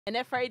And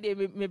every Friday,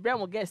 my brand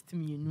will guest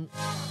me, you know. I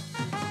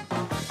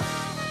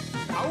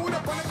would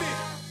have wanna be.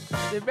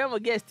 The brand will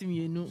guest me,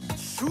 you know.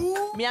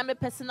 True. Me, I'm a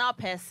personal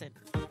person.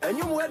 And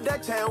you wear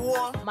that chair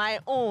my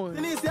own.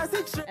 And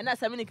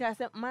that's how many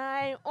said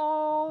my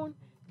own.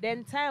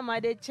 Then time I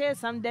dey chase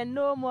some, then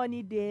no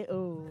money dey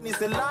oh.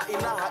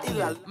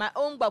 My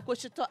own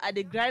bakushuto at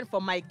the grind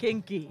for my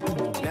kinky.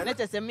 Let's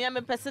just say me, I'm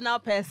a personal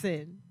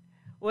person.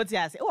 What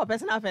you say? Oh, a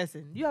personal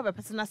person. Do you have a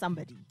personal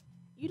somebody?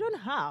 You don't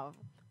have.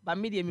 But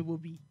me will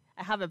be.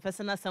 I have a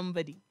personal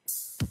somebody.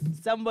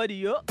 Somebody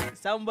yo.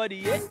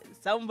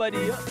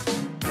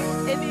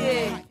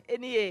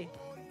 Any.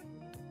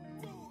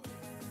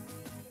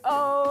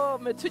 Oh,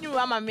 me tell you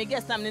mama me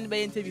get something by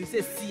interview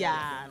say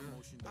Sian.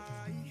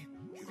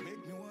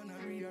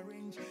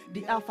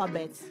 The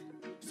alphabet.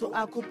 So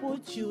I could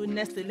put you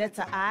next to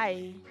letter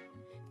I.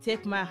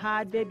 Take my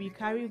heart, baby,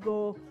 carry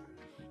go.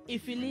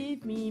 If you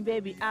leave me,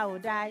 baby, I will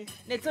die.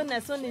 Neto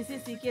neso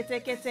nisi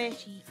kete.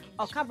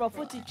 O kabro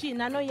futi chi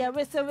na no ya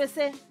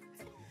wese.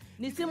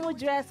 Nisi mu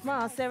dress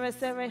ma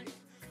sere.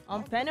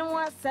 On penny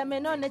one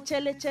seme no ne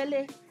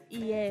chele.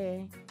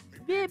 Yeah.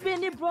 Baby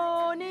ni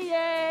brownie,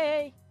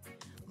 yeah.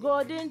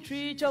 Golden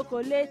tree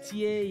chocolate,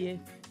 yeah.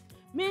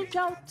 Me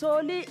chow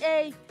toli,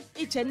 eh.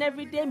 Each and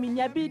every day, me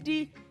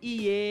nyabidi,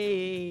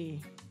 yeah.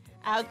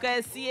 I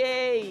can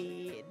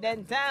see,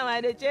 then time I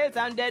the chase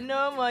and then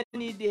no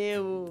money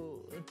there.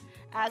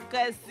 I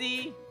can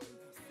see,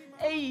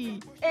 hey.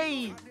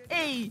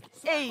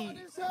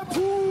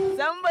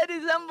 Somebody,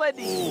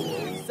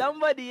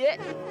 eh.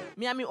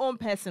 Me and my own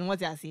person,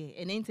 what I say.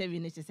 An interview,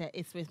 nature say,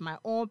 it's with my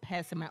own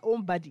person, my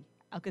own body.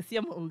 I can see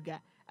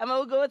Amewuga.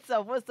 Amewuga, what's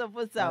up?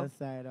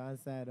 Outside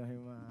of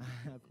him,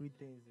 good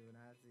things.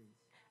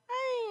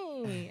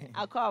 Hey,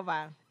 I'll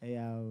cover.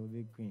 Yeah,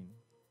 big queen.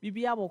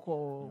 Bibi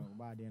aboko.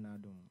 Bad and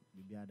Adam.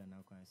 Bibi Adam,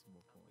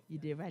 you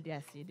did right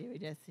there, see.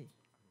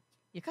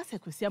 You can't say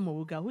Kwesi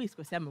Amewuga. Who is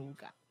Kwesi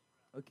Amewuga?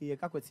 Okay, you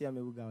can't say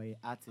Amewuga, or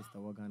artist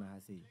or what Ghana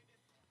has say.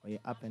 Or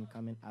up and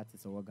coming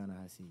artist or what Ghana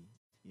has say.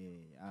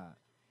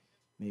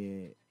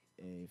 Yeah,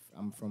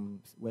 I'm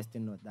from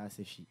Western North, that's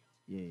a she.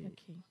 Yeah.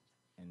 Okay.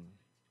 And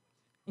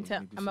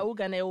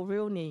Amewuga na your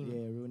real name.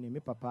 Yeah, real name. My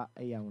papa,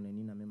 I am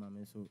when my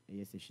mama so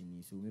yes she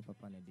needs. So my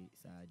papa na dey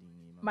sad.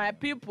 My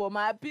people.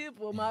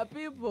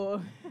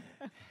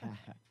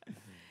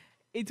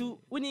 It's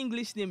one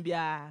English name,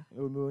 bia.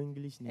 Oh, no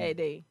English name. Hey,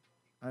 day.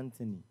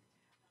 Anthony.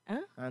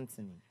 Huh?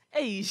 Anthony.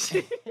 Hey, it's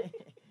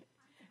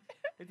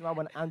my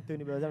one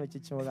Anthony, but I'm a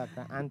chicken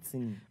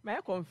Anthony. My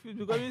confused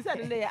because you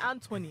said they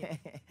Anthony. Hey.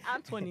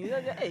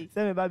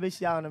 Say me baby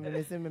shout on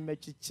me. Say me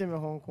chicken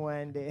Hong Kong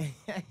and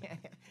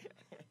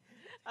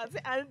I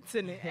say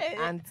Anthony.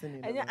 Anthony.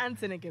 And you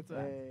Anthony get to.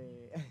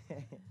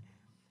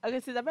 Okay,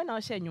 so the brand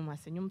I'll share you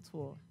must nyum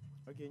tour.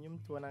 Okay, nyum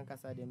tour na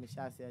kasa de me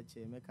share say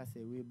che me kasa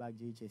way back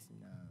JHS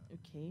na.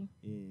 Okay.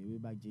 Yeah, way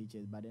back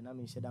JHS, but then I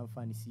me share them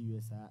fan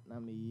serious na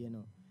me you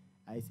know.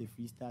 I say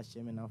freestyle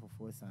chairman now for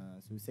 4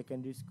 songs. So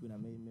secondary school na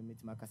me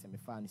my kasa me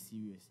fan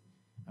serious.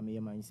 I me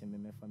man say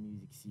me for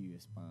music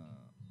serious pa.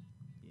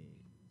 Yeah.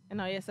 And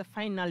now yes,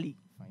 finally.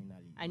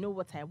 Finally. I know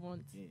what I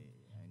want. Yeah.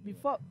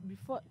 Before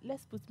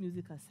let's put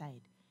music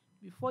aside.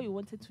 Before you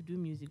wanted to do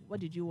music,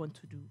 what did you want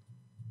to do?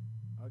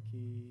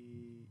 Okay.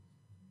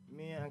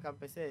 Me and can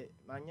say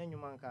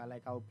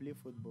like I'll play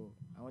football.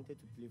 I wanted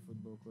to play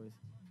football because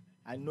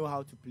I know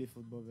how to play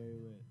football very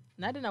well.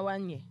 Not in a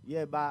 1 year.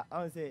 Yeah, but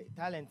I would say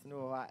talent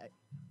no I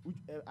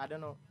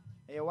don't know.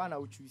 One I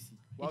would choose.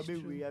 What be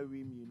we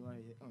me, you know,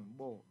 I say,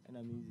 ball and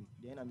a music.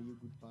 Then I'm a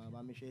good part.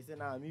 But me say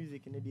now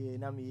music in the day,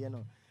 now me, you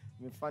know,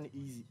 me fun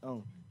easy.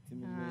 To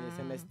me,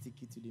 me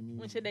stick it to the music.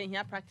 When should then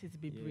here practice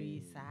be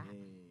breeze, sir?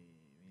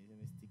 Yeah,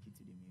 me stick it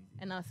to the music.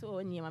 And also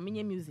on you, I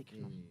mean music.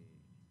 Yeah, music.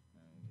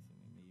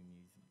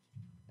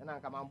 And I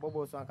come on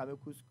Bobo, so I come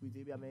to school.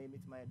 Maybe I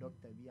meet my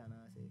doctor. Be and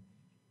I say,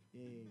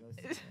 yeah,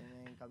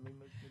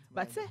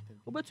 but say,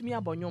 over to me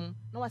about you.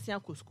 No, I say I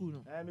go school.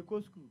 No, me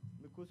go school.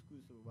 So,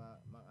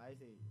 I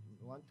say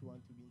want to be in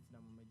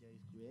major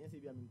school. I say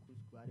I'm in school.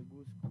 I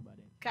go school, but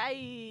then Kai.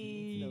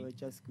 No,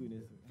 just school.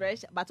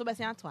 Fresh, but over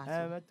say I twice.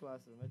 Met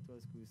twice. So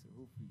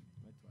hopefully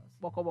met twice.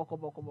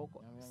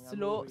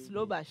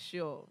 Slow but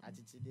sure.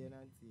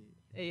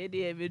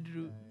 They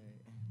drew.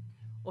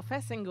 Or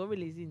first single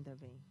release in the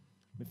vein.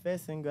 My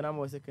first single, I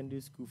was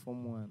secondary school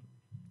Form 1.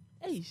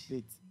 Hey,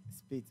 spit.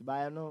 But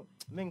I know,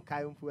 men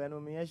can't put. I know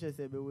me. I should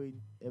say,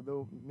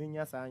 about me.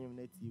 Yes, I am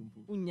net you.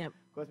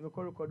 Because me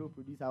record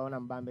producer, I want to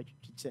bam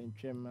kitchen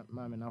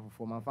mama now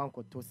for my fan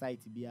called to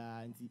site be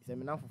and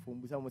seminar for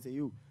phone. Someone say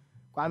you.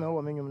 Kwame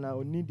over me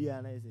now. Need the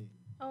and I say.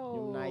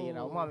 Oh, you na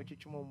ira. Mama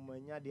kitchen mama.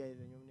 Nya dia is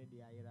you need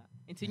the ira.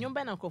 It's in your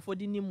band uncle for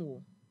the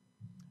name.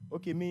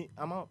 Okay, me.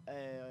 I'm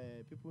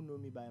people know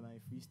me by my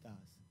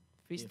freestyles.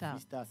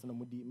 Freestyles no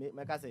mudi. Me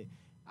say.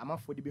 I'm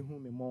not for the be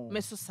home more.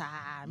 Me so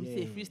sad. Me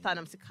say freestyle.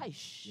 I'm say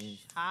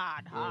kaish.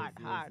 Hard.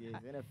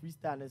 When a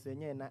freestyle, say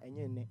okay.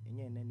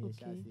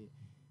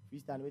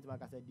 Freestyle with my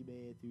cassette be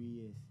 3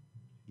 years.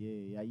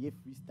 Yeah,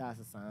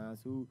 freestyle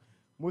so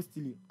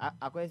mostly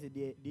I quite say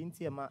the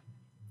inti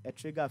a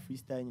trigger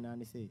freestyle in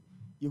and say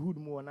you would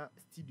more na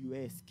studio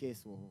is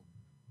scarce or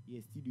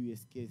yes studio is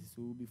scarce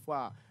so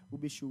before we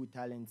be show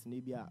talents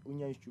maybe a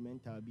unya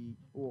instrumental be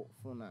or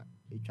phone a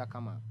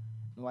twakama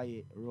no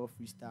why raw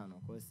freestyle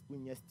no cause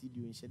unya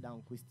studio in shut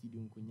down ko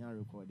studio ko nya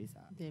record this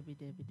Debbie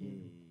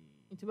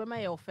into be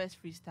my first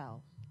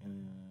freestyle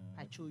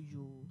I show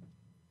you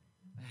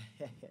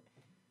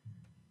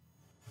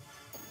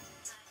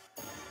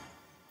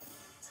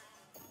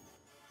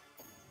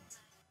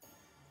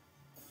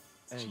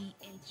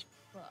GH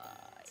boy.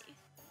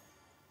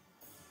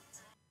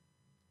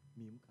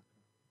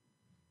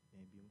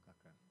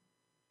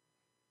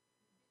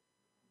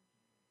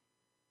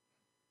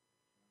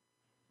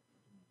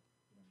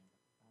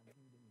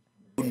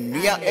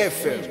 Onua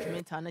FM.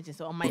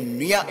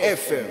 Onua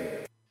FM.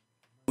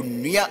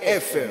 Onua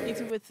FM.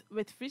 It's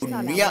with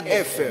freestyle. Onua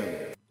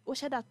FM.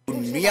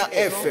 Onua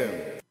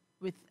FM.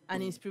 With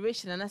an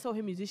inspiration, and I saw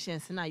him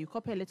musicians now. You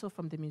copy a little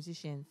from the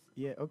musicians.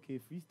 Yeah, okay.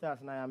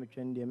 Freestyles now I'm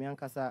trendy. Me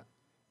ankasa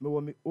me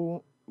want me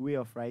own way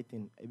of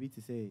writing. A bit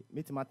to say,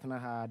 me to matana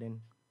hard and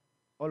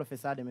all of a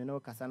sudden me know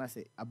kasana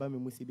say aba me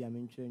musi be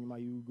amentre nyuma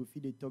you go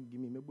feed the talk give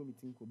me bo me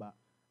think about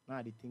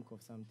now they think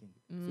of something.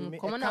 So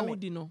come on,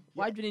 would you know?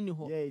 Why do you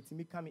know? Yeah, it's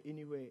me coming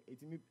anywhere.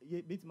 It's me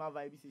bit my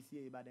vibe is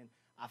but then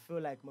I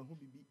feel like my who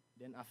be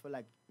then I feel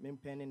like me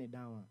penning it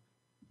down.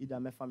 Either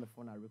me find my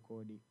phone I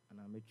record it and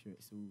I make sure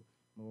so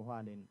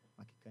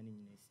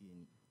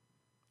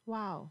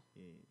wow.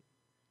 Yeah.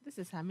 This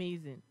is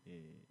amazing. Yeah.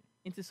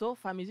 Into so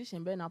far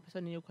musician be now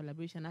person in your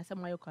collaboration. I said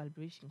my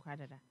collaboration quite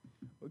that.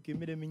 Okay,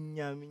 me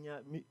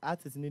the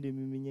artist need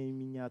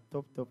me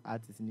top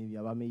artist need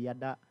about me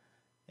yada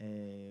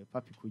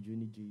Papi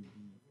Kojuni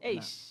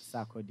JB.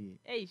 Sakode.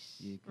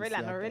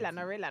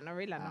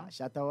 Rela.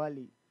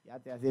 Shatawali.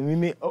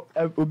 Me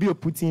Obi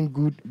putting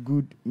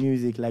good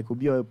music like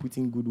Obi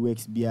putting good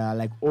works be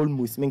like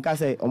almost me can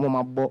say omo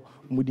mabo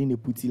mudin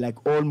puti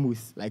like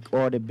almost like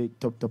all the big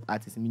top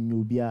artists me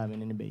no be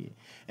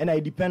and I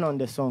depend on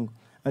the song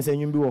and say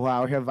you be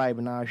how her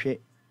vibe na hwe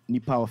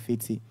nipa of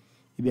it e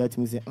be at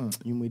me say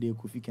you me dey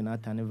Kofi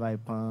Kenata ne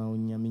vibe pan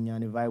onyaminya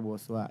ne vibe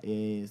so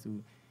so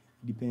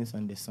depends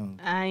on the song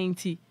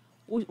auntie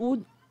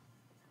who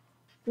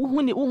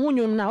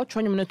nyum na o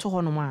twonyum ne to ho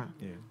no ma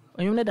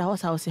you know the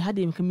house had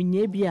him coming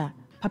near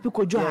Papi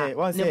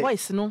Kojo, the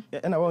voice, no.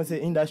 And I won't say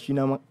industry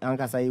now,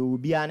 Ankasa, you will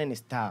be an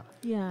star.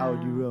 Yeah,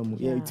 out the room.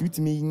 Yeah, it's with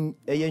me,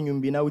 a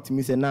young be now with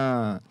me, say,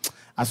 nah,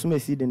 as soon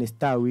as see the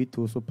star, we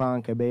to so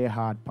pan, Kebe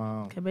hard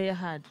pan. Kebe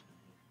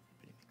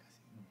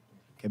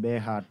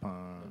hard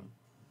pan.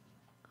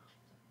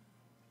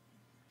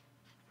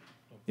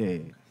 Yeah.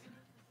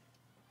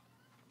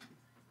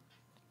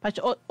 Patch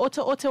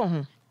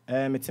Otto.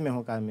 Metime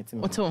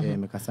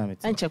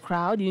and check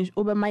crowd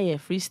over my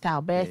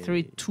freestyle bear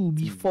 3-2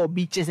 before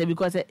beaches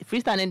because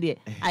freestyle in there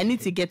I need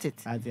to get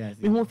it.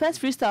 When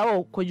first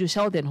freestyle could you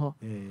Sheldon ho?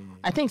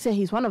 I think say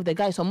he's one of the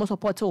guys who most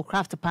support to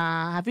craft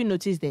pan. Have you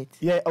noticed that?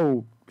 Yeah,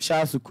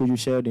 shouts to Koju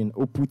Sheldon.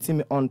 Put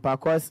him on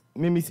because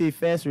me say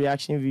first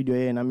reaction video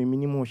and I mean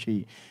minimum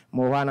she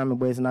more one I'm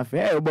boys na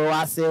hey but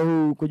I say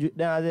who could you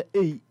then I say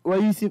hey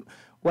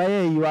why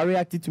you are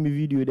reacting to me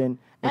video then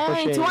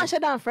to one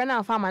shut down friend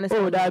and farm and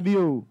that be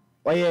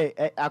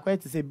I quite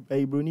to say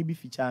Brony be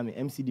feature me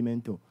MC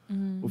Demento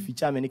or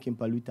feature me Kim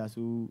Paluta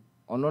so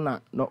on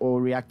not all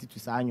reacted to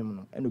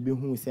Sanyum and obi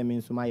who say me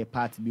so my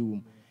part be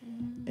womb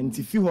and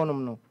if you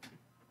honum no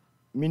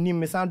meaning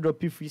me sound drop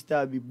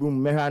freestyle be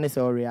boom me harness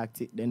or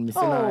react then me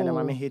say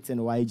na me hit and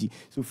YG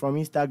so from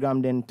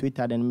Instagram then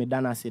Twitter then me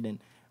dana say then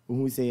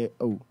who say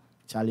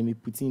Charlie me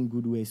put in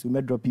good way so me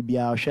drop be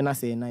a shena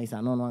say nice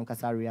and no one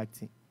can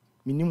react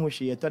meaning ho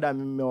she told that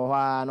me no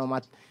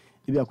mat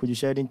if I could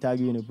share in tag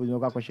you know put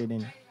no share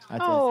then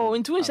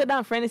into one shut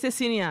down friend is a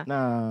senior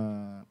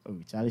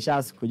Charlie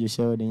Shas could you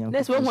share then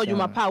that's when you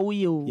my pa we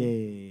you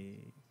yeah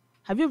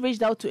have you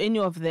reached out to any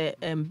of the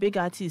big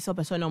artists or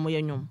person on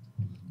your nyom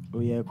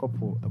a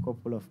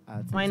couple of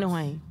artists why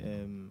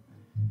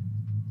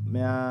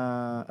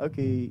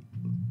okay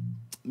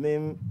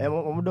me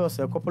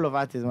a couple of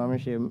artists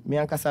me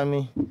ankasa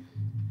me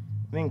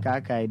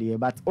nka idea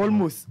but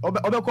almost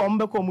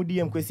obeko mu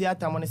DM Kwesi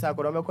atamone sa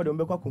ko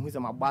obeko ko hu se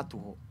mabato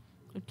ho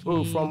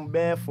from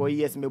there for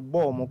years me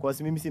ball mo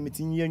cause me say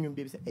metin ye nwum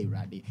be say hey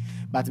rade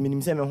but me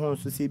nim say me ho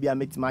so say bia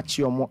metima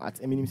chi omo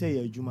at me nim say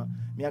ya adwuma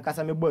me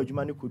ankasa me ball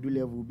adwuma ne kodu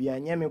level bia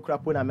nya me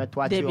krapo na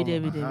meto achi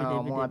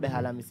omo mo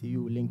abehala me say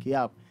you link it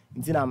up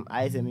until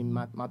I say me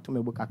mato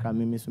me book akra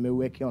me so me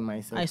working on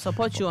myself. I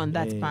support you on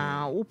that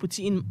pa who put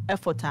in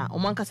effort o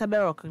man kasa be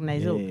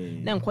recognize o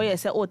na nko ye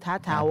say o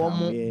tata wo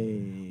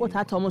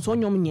mo so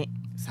nyom nye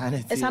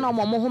esa na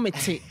mo ho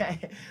mete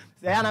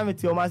say na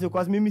mete o ma say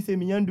cause me say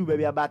me nyandu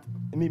baby about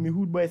me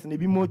hood boys na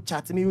bi mo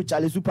chat me you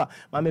Charlie super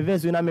ma me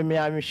verse na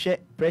me share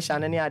pressure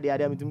na ne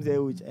ade me tum say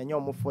enyo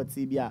mo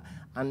 40 bia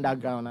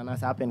underground and as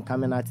happen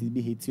coming artist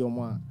be hit o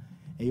mo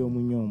e o mo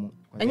nyomo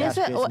and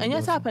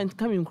yes happen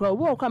coming crowd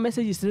wo kwa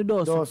messages no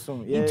doors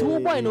into wo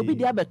boy no be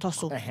dia beto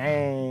so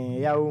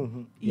ya wo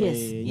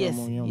yes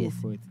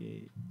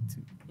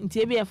into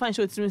e be a fan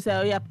show to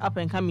say up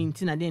and coming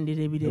tin na dey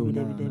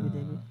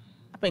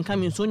up and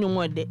coming soon. You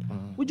more de.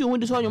 Would you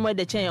want to show you more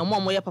the chain or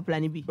more your papa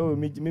be? Oh,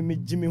 me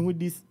Jimmy, who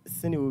this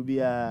sin will be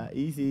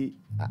easy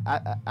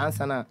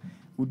answer now.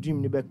 Would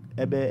dream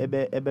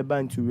ebe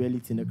band to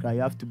reality in the cry.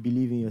 You have to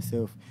believe in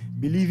yourself.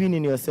 Believing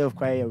in yourself,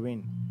 cry a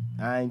win.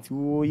 And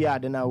oh yeah,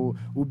 then I will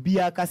be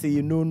a case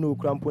you no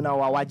crampona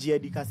or waji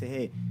edika say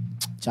hey.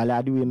 Charlie,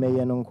 I do a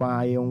mayor on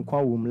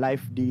Quam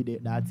life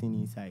did that thing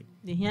inside.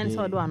 The hands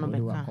are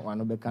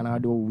one of the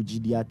Canada with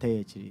GD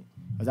attached.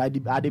 Because I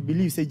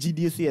believe say GD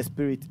is a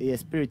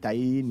spirit I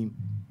in him.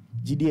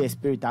 GD a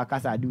spirit, I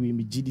can't do him,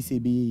 GD say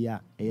be a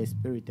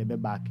spirit, a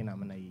back in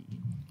Amana.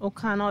 Oh,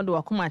 cannot do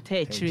a come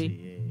attached.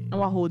 And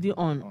what hold you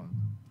on?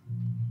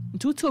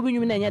 Two you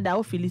mean that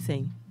will feel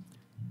saying.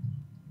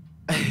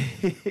 I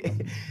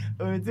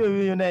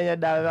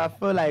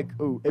feel like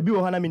a bit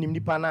of Hana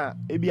Minipana,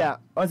 maybe I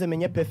also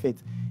mean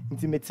perfect.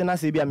 Intimate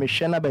say be a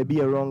machine, but be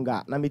a wrong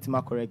guy. Now meet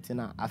my correct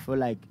now. I feel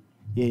like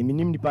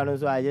minim dipano,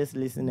 so I just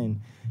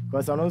listening.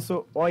 Because I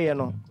also you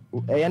know,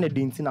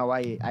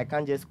 I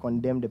can't just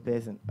condemn the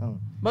person.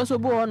 But so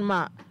go on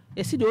ma.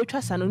 You see the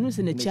trust and news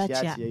in the church.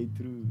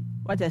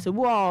 What I say,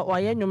 why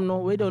you know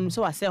we don't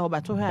so I say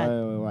about to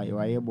her.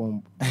 Why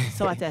bomb?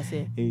 So what I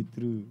say?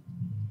 True.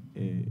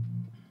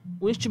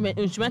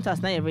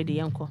 Instrumentals now every day,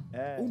 uncle.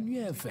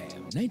 Onua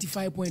FM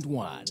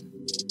 95.1.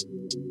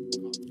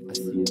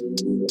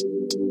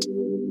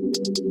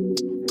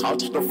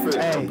 Touch the fish.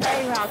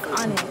 Ray rock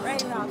on it.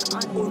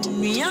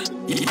 Onua.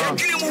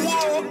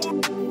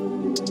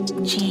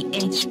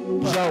 GH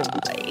boy.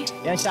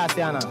 Yes,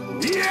 Shasiana.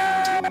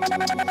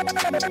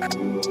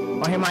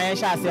 Oh, him, I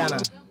Shasiana.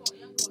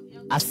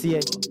 I see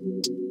it.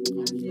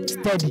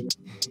 Steady.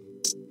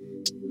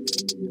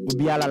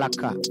 Ubiala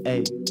laka.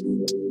 Hey.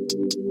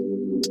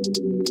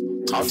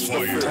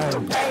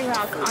 Ray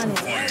rock on it.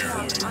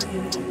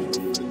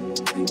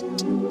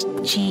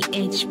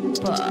 GH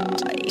boy.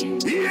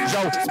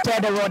 Yo, spare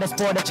the road and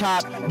spoil the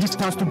chart.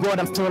 Distance to God,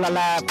 I'm still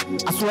alive.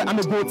 I swear I'm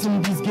a goat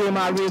in this game.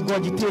 I really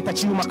gogitate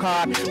at you, my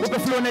card. With the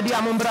flow, Nadia,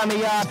 I'm on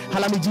yard.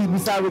 Halami G, we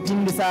start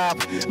within this app.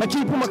 My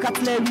keep my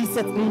cutlery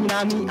reset me,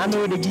 I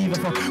know they give it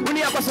for. When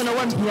you have a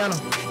one piano,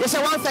 yes,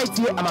 I one side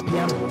here, I'm a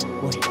piano.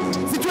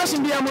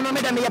 Situation be a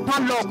monomed and a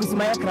pan lock with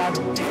my crowd.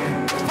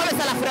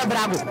 Falesala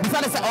Bravo,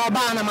 besides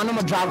Obana, I'm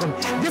a dragon.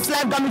 This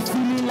life got me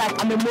feeling like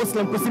I'm a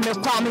Muslim because I'm a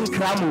coming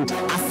cramo.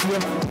 I see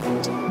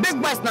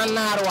big boys,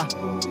 Nanarwa.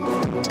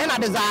 And I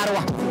desire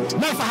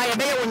not for higher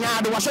day when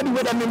I should be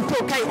with them in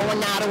Pokai or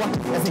Narwa.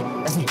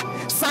 That's it.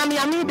 Sammy,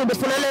 I need the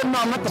follow,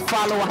 no, not the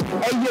follower.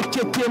 And you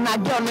kick in a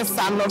gun,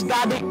 son of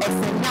God, and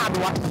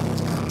Nadwa.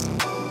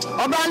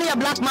 Obani, a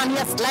black man,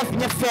 yes, life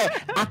in a fair.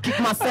 I keep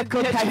my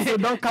second time, so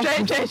don't come.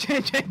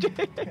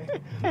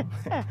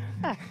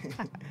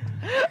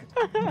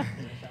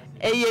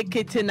 Hey, you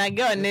kitten a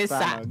gun, is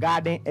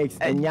Garden X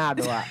and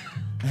Yadwa.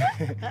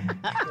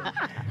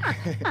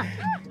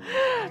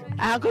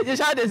 I could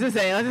just shout this to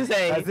say,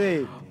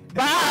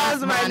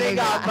 Baz, my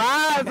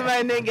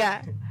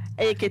nigga.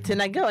 Hey,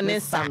 kitten a gun,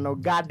 is son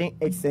of Garden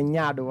X and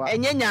Yadwa.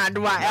 And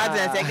Yadwa,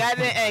 as a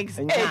Garden X.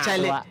 Hey,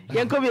 Charlie,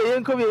 you come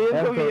here.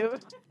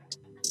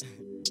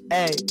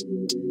 Hey,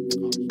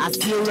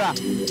 Asura.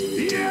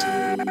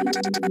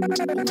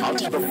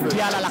 Touch the fish.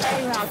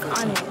 Ray rock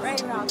on it.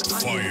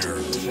 Fire.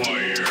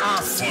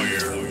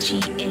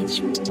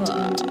 GH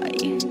boy.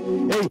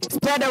 Hey,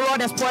 spare the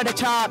road and spoil the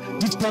child.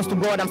 Distance to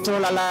God, I'm still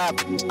alive.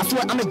 I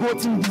swear I'm a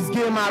goat in this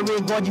game. I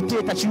really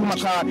gogitate at you, my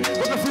card.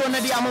 With the flow,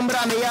 Nadia, I'm on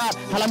yard.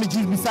 Halami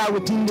G, we start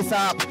within this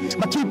app.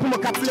 My keep my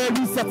cutlery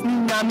reset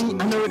me, I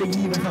know they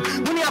give it.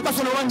 When you have a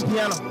one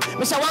piano,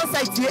 Miss one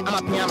side here, I'm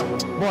a piano.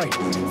 Boy,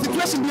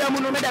 situation be a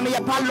monomed and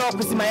a pan lock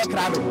with my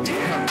crowd.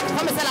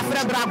 I'm a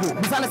Salafra Bravo,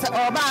 besides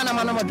Obana,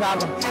 I'm a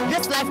dragon.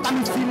 This life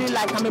I'm feeling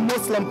like I'm a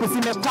Muslim because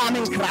I'm a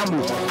coming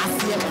cramo. I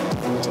see it.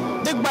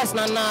 Big boys,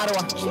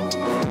 Nanarwa.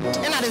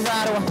 And I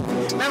desire.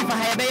 Man for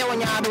Hebe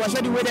when you are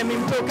should you with them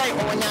in Pokai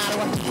or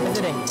Narwa.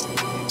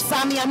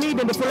 Sammy, I need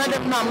them to follow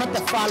them now, not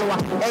the follower.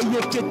 Hey,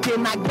 you kick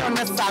in a gun,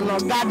 a son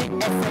of God,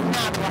 and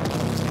Nadwa.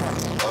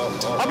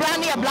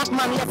 Obrani, a black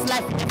man, yes,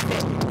 life is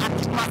fair. I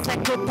keep my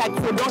second tight,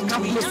 so don't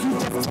come here, you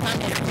just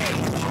stand and stay.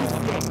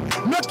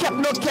 No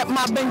cap,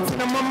 my bank to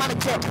the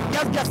moment check.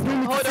 Just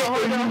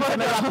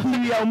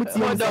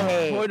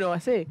hold on. I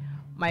say,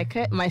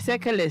 my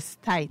circle is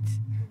tight.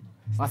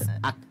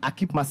 I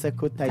keep my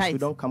circle tight, so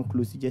don't come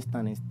close, you just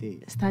stand and stay.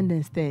 Stand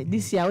and stay.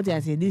 This year, what I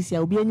say, this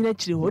year will be a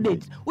natural hold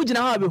it. Would you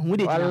know how we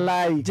did?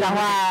 Wallahi.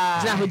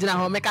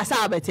 Jaha, make us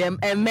up at him,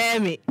 and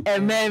mammy.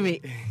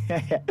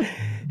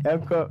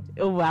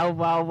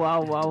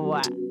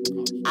 Wow.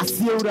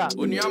 Asiura.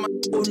 Onua.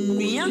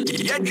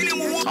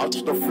 Touch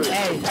the fish.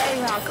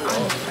 Ray rock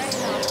on it.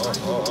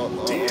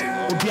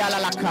 Ubiala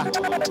laka.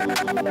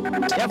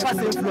 Fast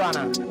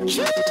fluana.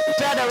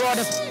 Spare the road,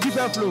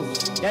 different flow.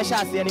 Yes, I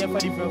see any for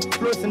different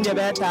flows in the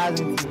better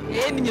thousand.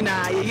 Yenina.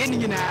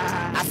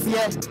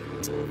 Asia.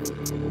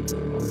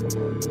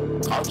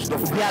 Touch the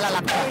fish. Ubiala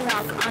laka. Ray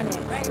rock on it.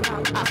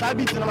 I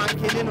beat the man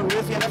killing the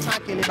race, and I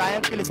can't kill it by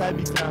him, kill it, I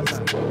beat the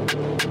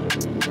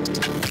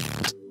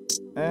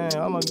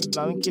I'm going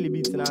to kill a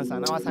beat and answer.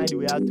 Now I signed the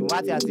way out to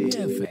what I say.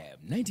 FM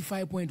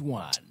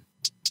 95.1.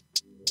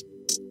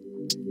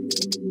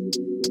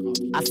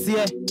 I see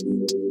it.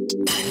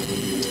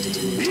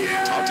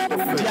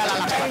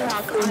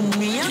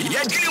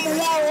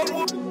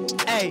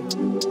 Hey.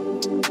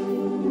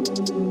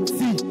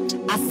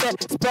 I said,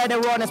 spread the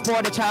word and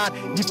spoil the child.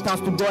 Give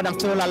thanks to God, I'm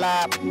still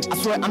alive. I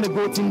swear I'm a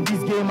goat in this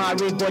game. I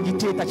rate God, you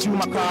take a chew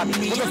my card.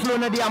 Overflow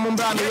no day, I'm on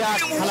brand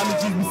yard. Allow me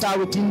give this out,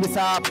 we clean this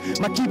up.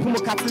 My keep him a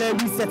cattle,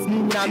 resets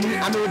me, I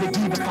know they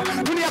give a fuck.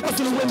 When you are going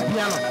to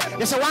piano,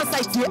 there's a one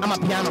side here, I'm a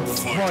piano.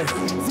 Boy,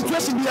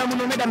 situation be a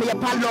mono, made me a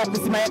padlock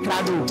with my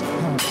crowd.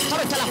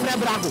 How tell a friend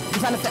Brago, this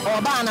is an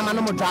Obama,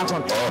 I'm a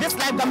dragon. This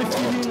life got me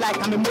feeling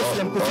like I'm a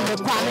Muslim, because I'm a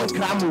Kwame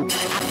Kramu.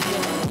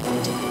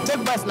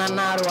 Big boys na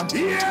narrow.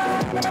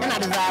 And I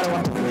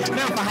desire.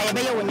 Now for higher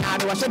bay when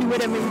narrow. Should you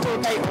with them in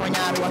go take on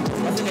narrow?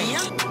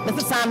 This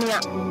is Samia.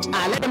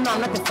 I let them know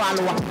I'm not a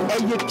follower.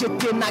 And you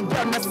kick in a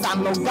girl, no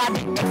son, no god,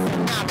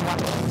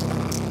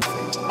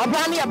 a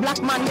brand a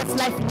black man, yes,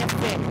 life in your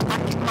fair. I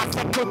keep my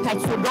sector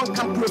tight, so don't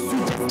come close,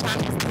 you just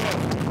stand and stare.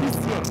 This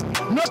year,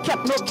 no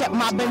cap,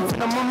 my bench,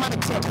 no more money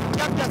check.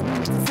 Just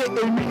need to say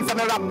the reason I'm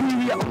a rap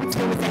period, which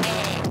is the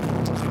air.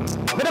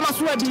 But I'm a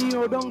swear,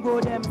 you don't go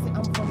there,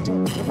 I'm from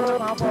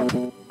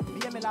there.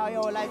 Me and me allow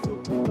your life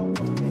to don't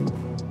come there.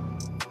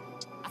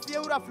 I see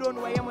you have flown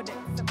away, I'm the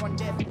second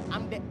death.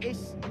 I'm the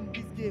ace in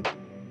this game.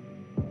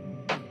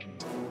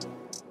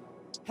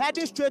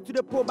 Heading straight to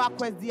the po back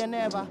quest the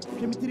never.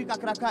 Kimitiri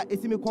kakraka,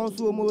 esi me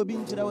consume mo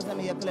bin chira was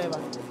me clever.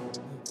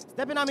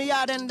 Stepping on me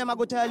yard and them I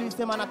go tell you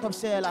say man a top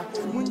seller.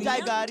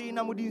 Munjai gari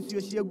na mudin so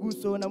she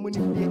guso na muni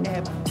be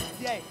ever.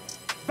 Yeah.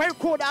 Very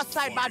cold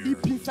outside, but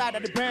deep inside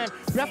of the brand.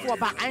 Therefore,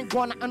 but I ain't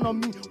gonna on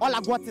me. All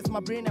I got is my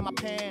brain and my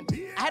pen.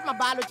 I had my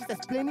biologist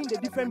explaining the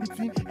difference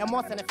between a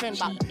mouse and a fen.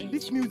 But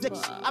this music,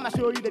 I'ma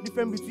show you the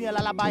difference between a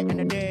lullaby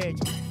and a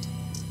dirge.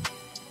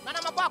 Now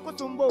I'm a back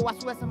to Mbo,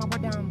 what's west of my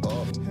madam.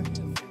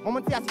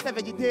 Moment I see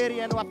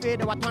vegetarian, or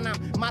fade, or tona.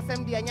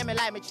 Massam dear, Yammy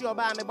like me, chill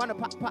by me, bonnet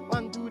pat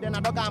one dude and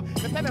a dog arm.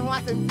 The pepper who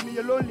wasn't to me,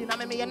 you're lonely,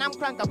 and I'm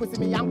crank, I put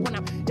me young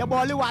corner. Your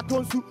boy, what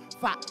told you,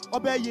 fat,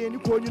 obey you, and you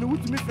call you to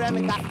me, friend,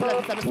 and that's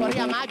sorry,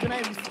 I'm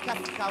imagining you Sika.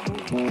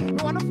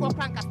 No one of four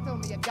crank, tell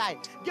me a guy.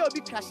 You'll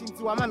be crashing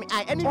to a mammy.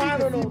 I any I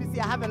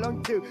have a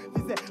long tail.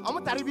 He said, I'm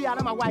not a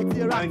I'm a white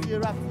here,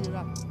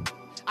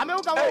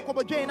 Amewuga walk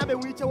over Jane, I've been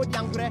with you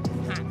young gray.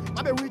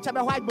 I've been with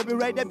a white baby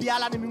red, the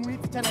Biala, and we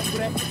ten and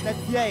gray.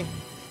 Let's yeah.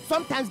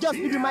 Sometimes just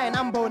give me my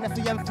number and I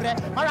see young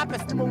friend. My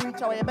rappers still win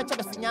each other, I bet you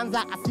the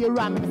Sinyanza, I see a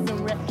ram in the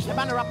same way. The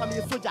banner rapper, me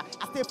a soldier,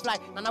 I stay fly,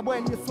 and I boy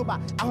in your sober.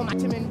 I hold my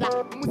team in that.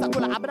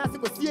 Musakola,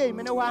 Abanasi, see,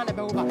 me no one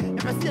ever over.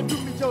 If I see a do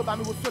me job, I'm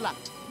with Sola.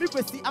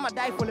 Kwesi, I'm a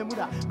die for the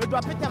mother. But do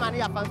I pay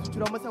money? I fancy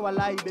to almost a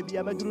lie, baby.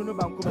 I'm a Druno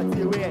Banco,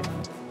 but here.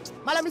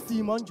 Malami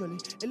see Monjoli,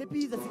 LP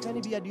is a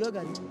Sikani be a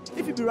diogari.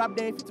 If you be rap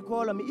there, if you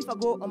call on me, if I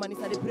go on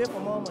Manisa, they pray for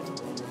more money.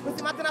 Because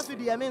the matter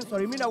with the men,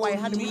 sorry, me know why I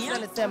had me tell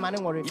the same man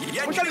and worry. We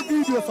shall do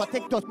videos for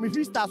TikTok, me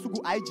free stars who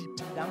go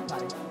IGP. Damn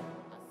pare.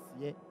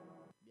 Yeah.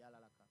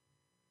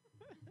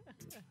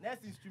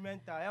 Next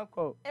instrumental,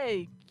 Uncle.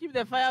 Hey, keep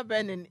the fire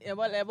burning.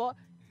 Oh,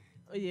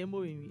 yeah,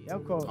 moving me.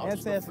 Uncle,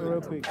 answer real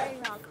quick.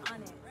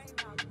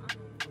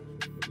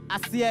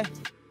 I see it.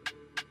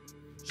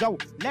 Yo,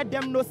 let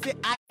them know say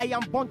I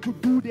am born to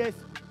do this.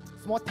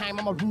 Small time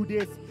I'ma do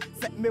this.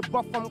 Set me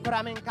buff from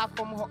Kramenka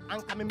from her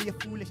and come me a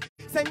foolish.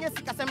 Send yes,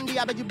 Cassam the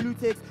average blue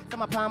takes.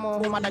 Some palm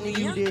home and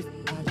you this.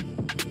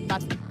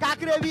 But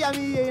Kakrevi and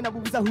me in a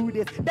booza who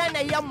this. Then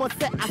I am must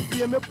say I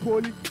see me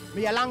poly.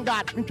 Me a long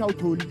guard, me chow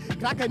toli.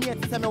 Crack me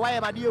to send me why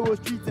my dear was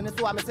streets and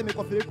so I'm a semi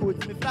coffee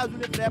coat. Me flowers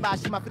with the grab,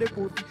 she my free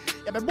coat.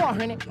 You be born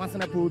honey, once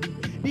in a poby.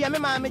 The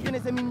mamma making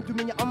a mean to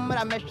me,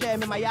 Umra, me share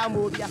me my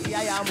amo,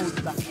 I am.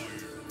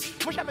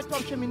 Much of a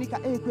talk to me, Nika,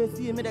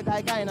 Kwesi, me the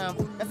guy now.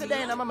 I said,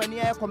 then I'm a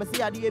near come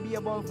see a dear be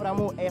a bomb for a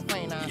more air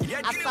fine.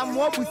 As some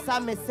more with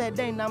some said,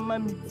 then I'm a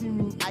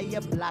meeting, I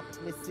a black,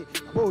 Missy,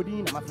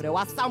 Bodine, I'm afraid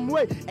was some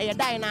way, a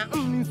diner,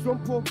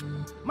 so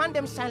man,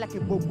 them shine like a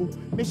bobo.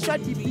 Me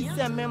shot the piece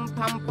and mem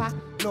pampa,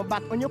 no,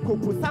 but on your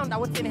cocoa sound, I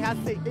was saying, I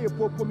say, a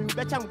popo, me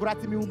bet I'm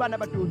gratis, me, but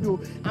never do.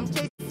 I'm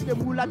chasing the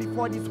moolah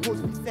before this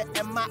post, we said,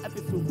 and my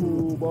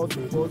episode, boss.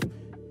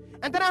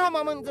 And then I have a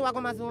moment to walk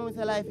on my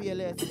life here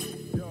less.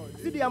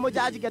 See the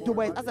Amoja get to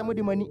wait as I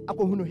the money, I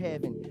go to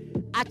heaven.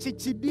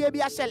 Achichi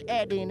baby, I shall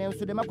add in, and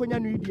so the Maconia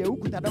Nudia, who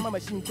could have a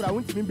machine for I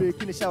want to be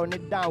breaking the shower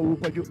net down, who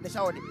could do the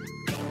shower.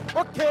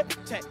 Okay,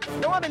 check.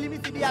 No one believe me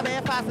to the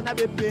other fast and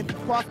I've been.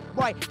 Boy,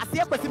 I see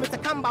a person with a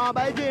camber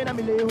by Jane and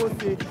Millie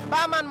Jose.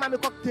 Barman, mammy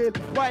cocktail,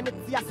 boy, and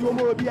it's yes, you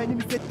will be an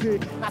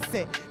initiative. I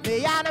say, the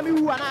Yana me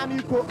who and I'm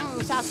equal,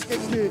 shall say,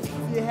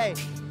 hey.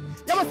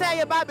 You must say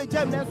a baby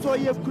gem, and so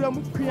you have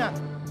grown.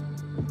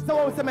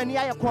 So many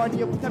I call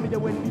you tell me the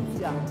wind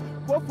here.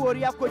 Go for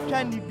your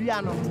coaching the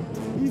piano.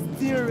 He's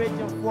still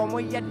raging for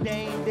more yet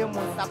than they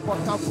must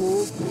support go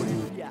for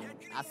it.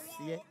 I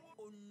see it.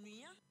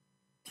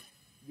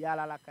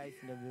 Bialalaka is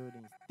in the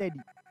building.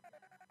 Steady.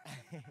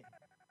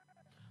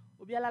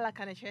 Ubiala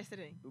can a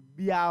chestering.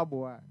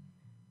 Biaboa.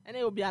 And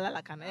it will be a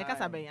la can. I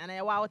can't say, and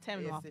I wow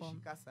 10 no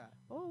form.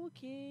 Oh,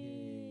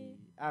 okay.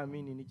 I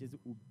mean, it is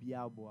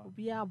Ubiabwa.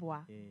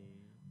 Ubiabwa.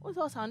 What's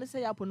all sound to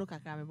say? I put no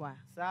kakame boy.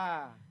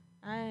 Sir.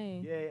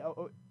 Aye. Yeah,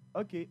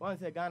 okay.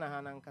 Once a Ghana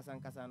Hanan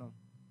Casancasano.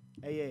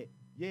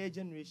 Yeah,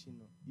 generation.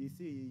 You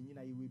see, you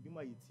know, you will be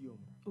my etium.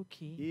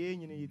 Okay. Yeah,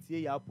 you know, it's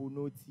a apple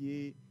note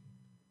ye.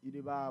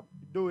 You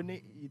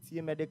donate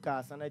it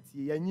medical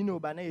sanity, and you know,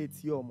 by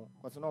etium,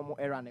 because no more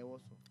error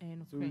also.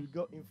 So we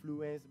got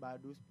influenced by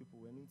those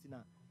people. And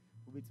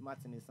it's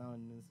Martin is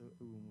sound so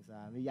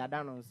me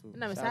yadan also.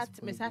 Na me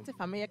sat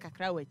family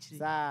kakra wachi.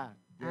 Sir,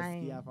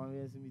 yes, yeah,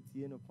 family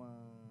meeting no pan.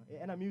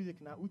 And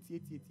music na uti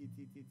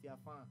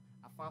afan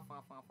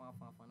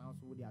now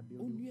so they are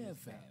building. Onua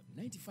FM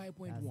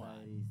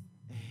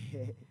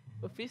 95.1.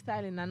 O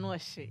freestyling na no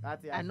she.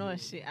 I know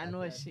she.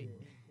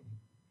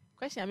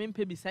 Question I mean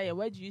pay beside,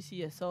 where do you see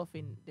yourself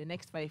in the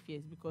next 5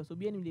 years? Because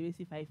obi anim dey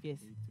see 5 years.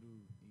 True.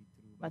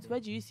 But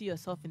where do you see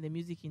yourself in the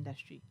music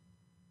industry?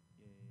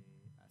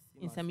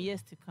 In some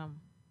years to come.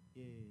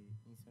 Yeah,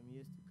 in some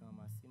years to come,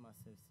 I see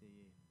myself say,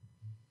 yeah.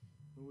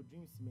 No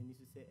dreams many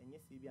to say, and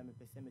yes, maybe I'm a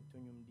person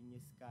metonyum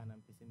din Sika and I'm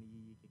person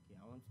keke.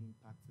 I want to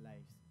impact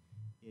lives.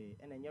 Yeah,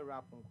 and then you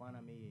rap on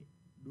Kwana me.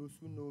 Those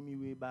who know me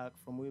way back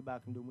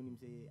in the morning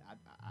say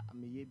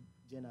I'm a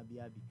Jenna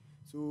Biabi.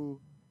 So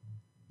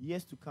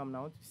years to come, now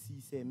I want to see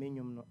say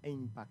menyum no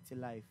impact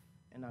life.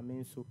 And I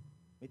mean so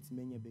it's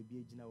many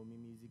baby Jenna with me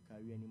music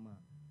career anymore.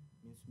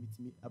 Means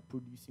me a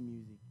producing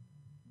music.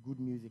 Good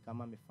music,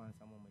 I'm a fan.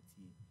 Some of my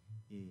tea.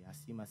 Yeah, I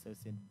see myself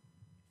saying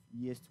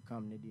years to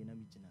come. Ne day na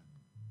mi jina.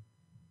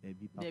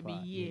 Baby,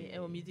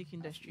 music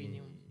industry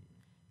ni.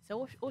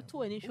 So, what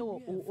to any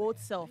show old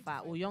self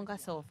or younger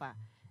self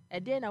a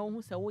day na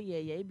who say, oh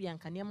yeah, be an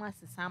kanyama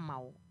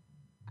sama.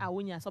 I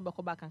win ya so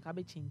back and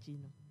cabbage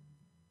changing.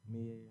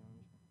 Me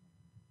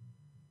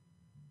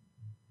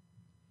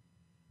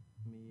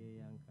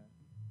yanka.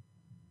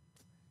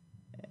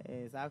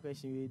 It's our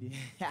question ready.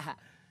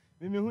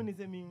 Me who is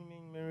me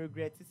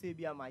regret to say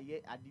be my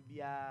yet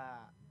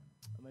adibia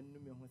man no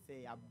me who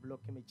say I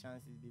block me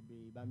chances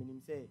baby but me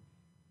him say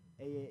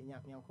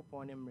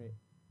nyankopon emre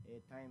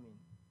timing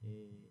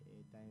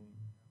timing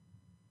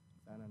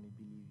sana me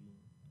believe in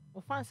o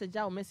fan say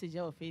ja o message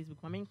on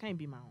Facebook ma kan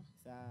bi ma ho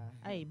sa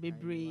ai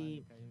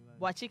bebre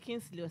bo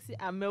chicken slew see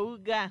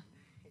Amewuga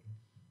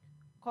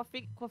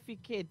coffee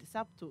kid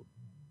sapto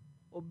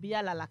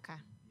obia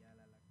lalaka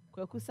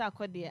kwakusa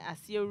akode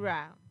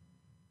asiewura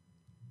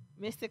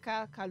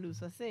Mystical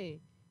Kalus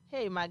say,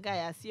 hey, my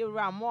guy, I see you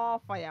run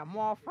more fire.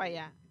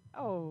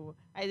 Oh,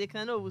 I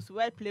can know who's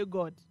well play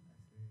God.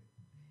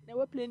 Now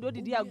we're playing, what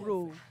did you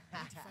grow?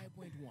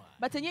 95.1.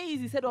 But it's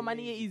easy, said, or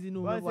money easy, no.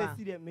 Once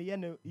see that, me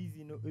no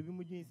easy, no. Every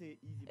much say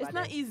easy. It's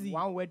not easy.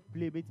 One word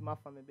play, bit my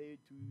family,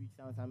 2 weeks,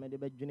 and I made the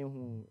bed journey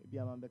home. Be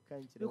a man,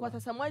 because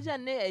as someone just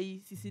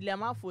Sicilia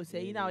Mafo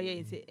say, you know,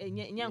 yeah, say,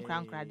 young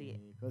crown craddy.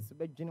 Because the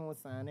bed journey was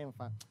signed, in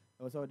fact.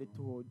 I was all the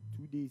 2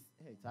 days.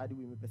 Hey, it's hard to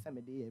win. Person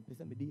me day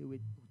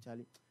with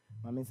Charlie.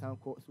 My men sound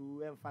so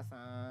fast.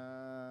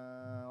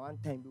 One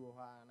time we were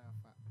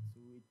so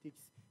it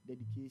takes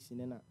dedication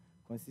and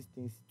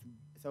consistency to.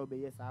 So be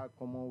yes, I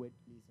come on with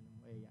place in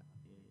the way.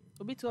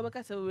 Obi to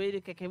obeka say we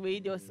dey keke we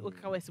dey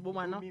okaka wesi bo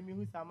ma no. Me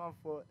who some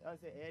for I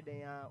say then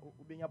ya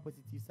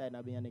positive side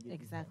na be negative.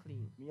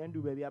 Exactly. Me and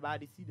do baby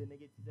about see the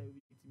negative side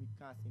we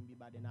can't see be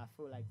but then I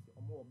feel like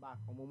omo back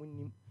omo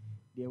nim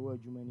there were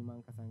Adwuma ni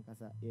man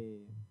kasa. Yeah.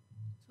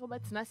 So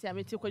but na see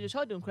am take kwajo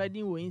show dem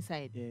credit wo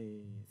inside.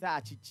 Say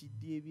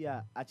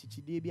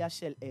achichide bia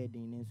shell air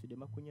den nso de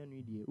makonya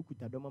no die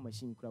ukuta doma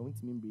machine kura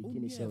wontimi break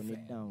ni shell ne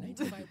down.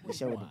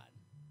 Shell.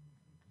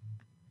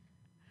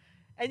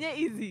 Enye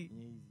easy.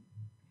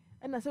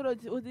 And I said oh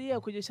the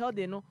kwajo show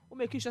dem no o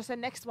make sure say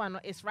next one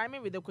is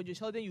rhyming with the kwajo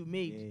show dem you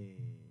made.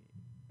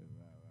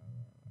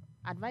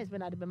 Advice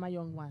when I be my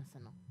young ones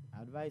no.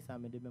 Advice I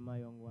made be my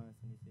young ones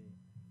and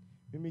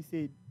say me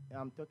say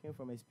I'm talking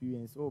from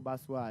experience. Oh,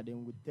 Baswa,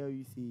 then would tell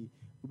you, see,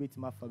 bet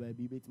my for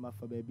baby,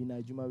 na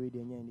Adwuma way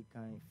then any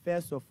kind.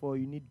 First of all,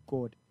 you need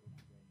God.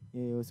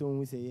 Yeah, so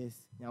we say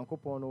yes.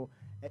 Nyankopono,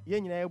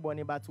 you know,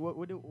 everybody, but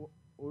what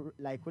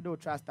like what do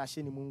trust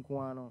Asheni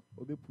Munkuano,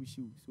 obe push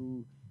you.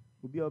 So,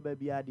 we be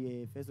baby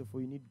there. First of all,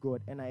 you need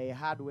God, and I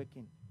hard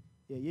working.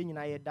 Yeah, you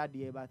know, that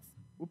day, but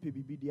upi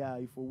be there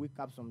if you wake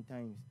up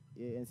sometimes.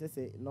 Yeah, and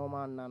say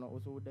normal nano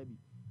also would be.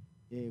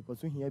 Yeah,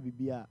 because we here be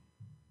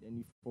then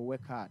if you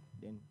work hard,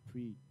 then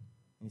pray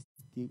and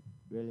stay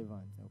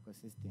relevant and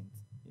consistent.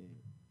 Yeah.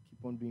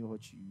 Keep on doing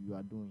what you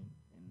are doing.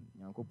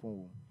 And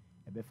Yankopon,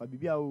 ebe fa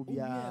bibia o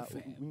bia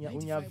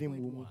unya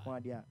vim wo mu kwa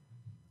dia.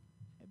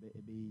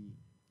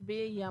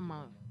 Be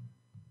yama.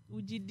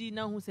 Ujidi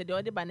na hu se de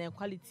ode ba na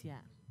quality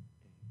a.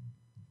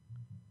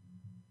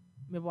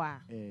 Me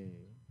boa.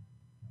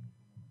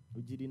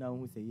 Ujidi na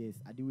hu say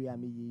yes, ade we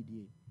am ye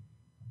die.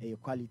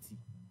 Quality.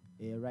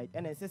 Right.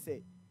 And I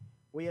say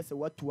we say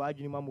what to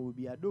adwuma ma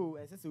obi ado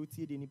and say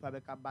utie de nipa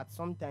beka but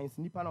sometimes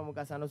nipa na mo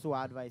kasa no so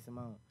advice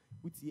man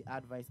Uti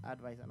advice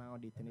and now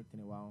they turn it in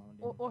a while.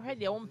 Or had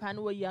their own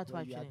pan where you are to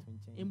actually.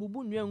 In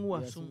Bubu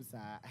Nyangu soon.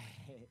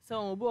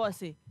 So, boy,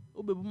 say,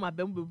 my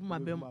bem, my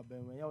bem.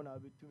 You'll now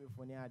be to me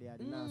for near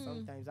the now.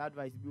 Sometimes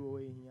advice be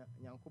away here.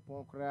 Young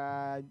coupon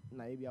cry,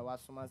 maybe I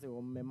was so much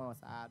or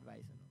mouse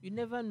advice. You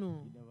never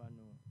know.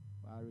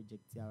 I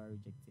reject the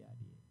idea.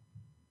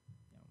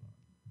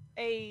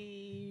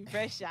 Hey,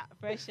 fresh shot.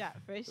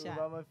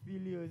 I'm a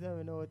filio,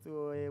 I know what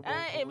to.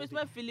 Hey, Miss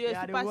my filio,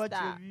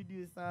 superstar.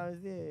 Video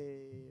sounds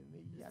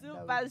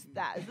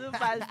Superstar.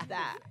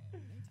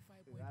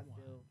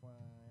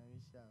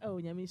 Oh,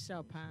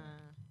 Yamisha Pan.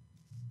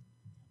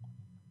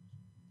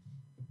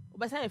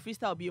 But I'm a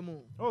freestyle be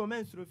more. Oh,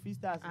 menstrual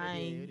freestyle.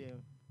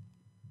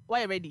 Why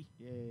are you ready?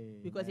 Yeah.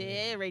 Because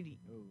you're ready.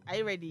 Are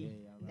you ready?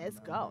 Yeah, let's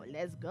go.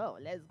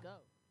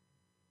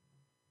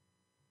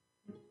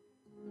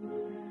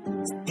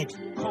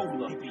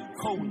 Cola.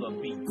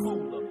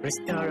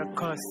 Restore a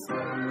cost.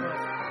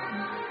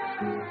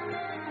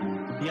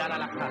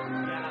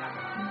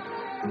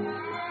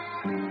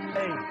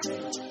 Hey.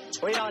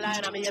 We all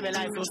lying, I'm here, me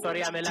lying, so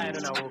sorry, I'm lying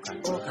on a walker.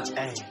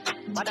 Hey.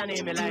 What I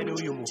name me lying,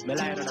 who you move, me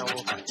lying on a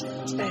walker.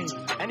 Hey.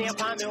 And you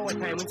find me over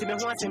time, when you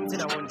want him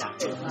to wonder.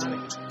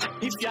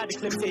 If you are the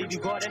claim, say, you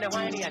God, and a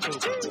whiny, I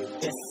think.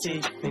 Yes,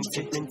 say,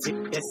 minty.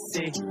 Yes,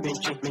 say,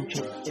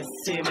 minty. Yes,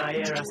 say, my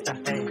hair, rasta.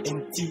 Hey,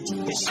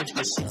 the shit,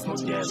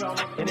 smoke there.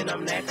 And then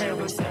I'm like, I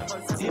will say,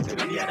 see if you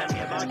really are me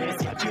about this.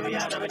 If you are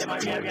not with my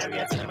real,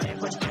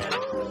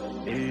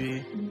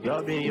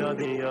 you're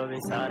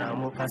being, Sarah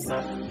Mokasa.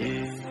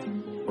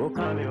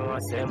 Okami wa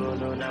semo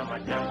no na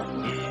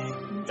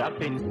madam.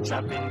 Trapping,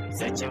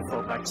 searching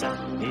for kacha.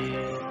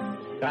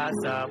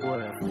 Casa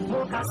boy,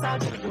 Mokasa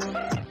do.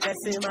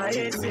 Say my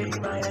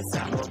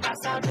esa,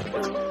 Mokasa do.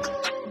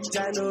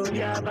 Jano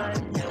yaban,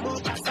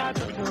 Mokasa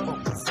do.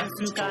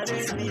 Sasukane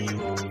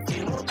liwo,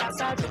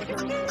 Mokasa do.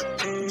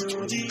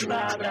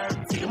 Jiba brand,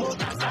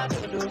 Mokasa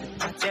do.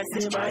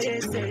 Say my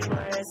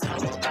esa,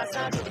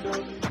 Mokasa do.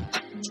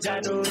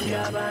 Jano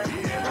yaban,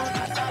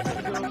 Mokasa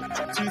do.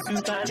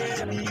 Sasukane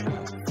liwo.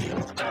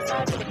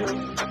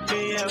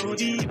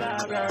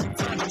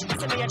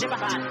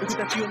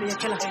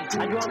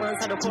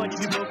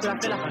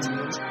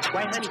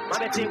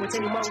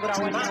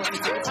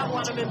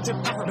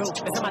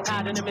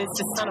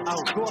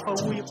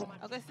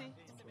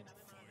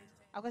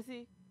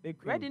 Okay,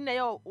 ready now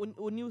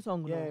your new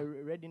song. Yeah,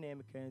 ready now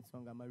my current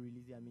song. I'm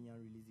releasing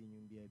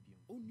new baby.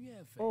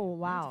 Oh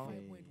wow.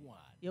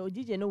 Yo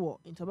DJ no wo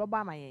into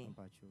baba my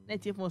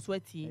native for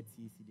sweaty.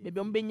 Baby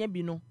on benya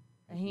bi no.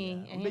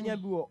 Benya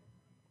bi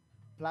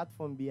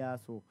platform bia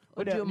so.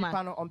 O de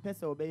nipa no on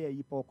pese obey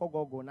yi po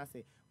kogogo na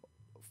say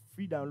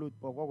free download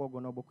po kogogo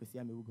no bo Kwesi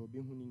Amewuga obi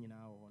hu ni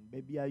nyina on.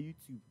 Baby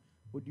YouTube,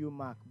 Audio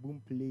Mac,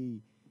 Boom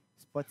Play,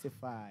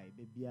 Spotify,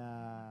 baby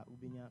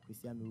ubenya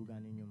Kwesi Amewuga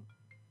ne nyum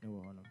ne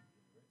wo hono.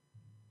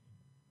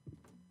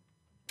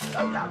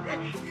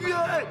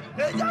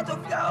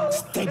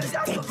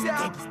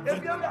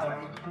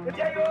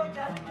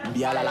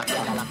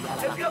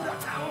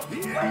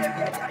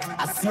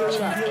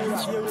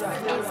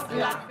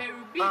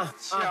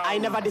 I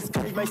never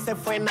discouraged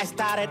myself when I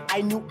started.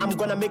 I knew I'm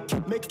gonna make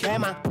it.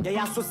 Man,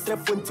 yeah, so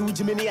stressed when two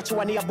Jimmy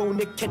actually about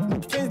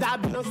naked. Things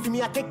that belongs to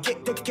me, I take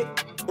it.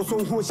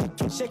 Also, who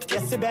shake.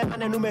 Yes,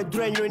 man, I know me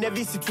doing you in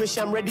every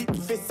situation. I'm ready to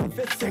face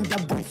it. Send the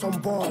boys on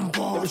board.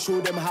 Let me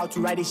show them how to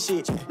ride this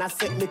shit. Now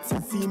set me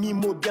to see me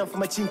more down for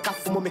my chinka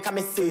for me come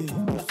and say.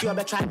 You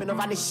ever try me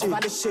over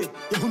the shit.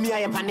 You who me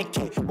I panic.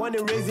 Born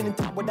and raised in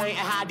top, but I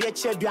had their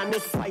chair. Do I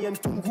miss fire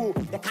and tungo?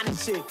 The kind of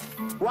shit.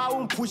 Wow,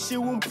 won't push it,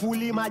 won't pull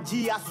it, my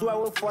G. I swear I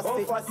won't force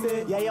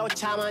it. Yeah, yo,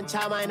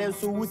 chairman, and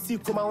so we see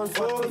come on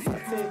for it.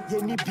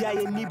 You need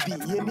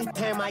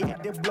time I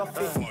get the bluff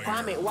it.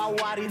 Kwame, wow,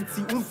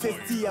 warranty,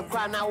 festi, a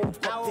crown now.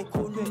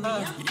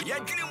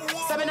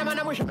 Seven a man,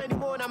 I wish many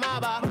more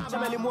Namaba.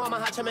 Jamali Muama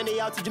Hachamani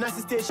out to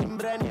Genesis Station,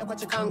 Brandy,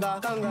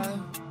 Kanga.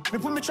 We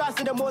put me trust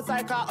in the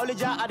motorcycle,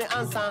 Olija at the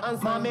answer.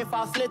 Mame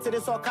fast late to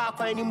the soccer,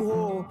 find him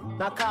ho.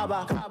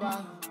 Nakaba.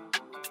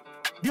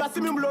 You are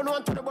seeing blown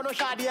on to the bono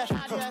shadia.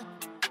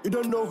 You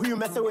don't know who you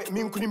messing with,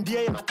 me couldn't be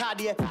a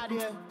matadia.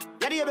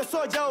 Yadi be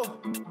so Joe,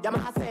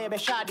 Yamaha say be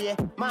shadia.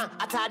 Man,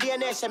 Atadia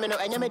Nation, and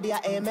Yamedia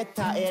a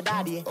meta a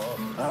daddy.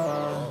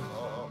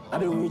 I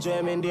be with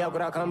Jam in the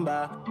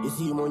Agrakamba. You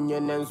see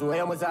Munyan and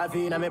Zoya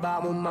Musafi, and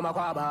Mebam Mama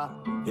Quaba.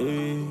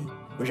 Eh,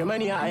 with your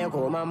money, I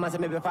go, Mamma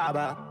Semi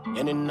Faba.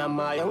 And in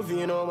Nama,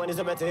 you know, when it's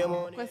a better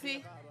morning.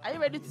 Kwesi, are you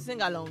ready to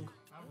sing along?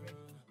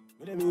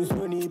 The music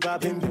only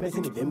Babin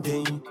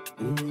Pimping.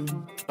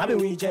 Babin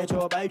we church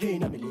or by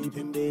Jane, I'm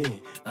leaving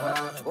me.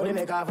 Only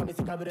make half of the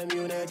Sika with the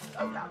unit.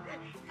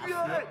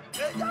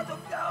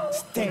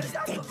 Stay.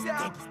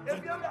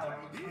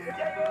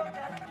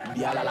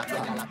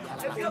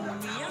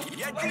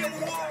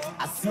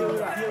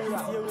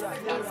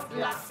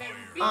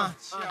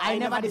 I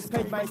never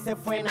discouraged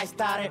myself when I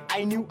started.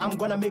 I knew I'm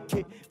gonna make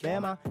it.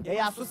 Bema,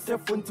 yeah, so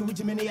self when to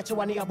Jimmy,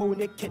 actually about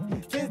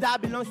naked. Things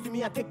that belongs to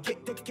me, I take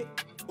it.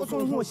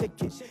 Also, who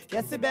shake it?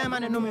 Yes, the bear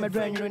man and no me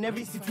drain you in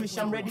every situation,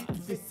 I'm ready to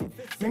face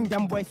it. Bring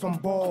them boys on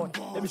board.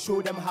 Let me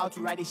show them how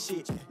to ride this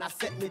shit. Now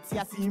set me tea,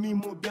 see me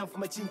move them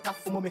from a chinka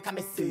for me come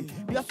say.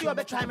 Because you have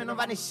a try me no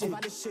vanish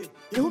shit.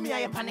 You who me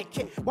I panic.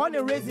 One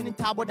raising in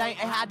Tabo Dine,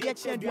 I had a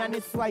chair and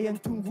it's why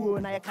and Tungu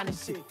and I can't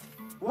shit.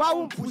 Why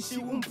won't push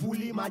you, won't pull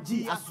my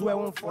G, I swear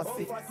won't force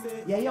it.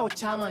 Yeah, yo,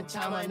 charman,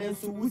 and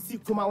so we see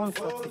come on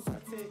sort it.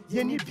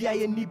 Yenny be a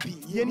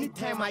yenny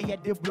time I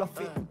get the bluff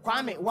it.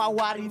 Kwame,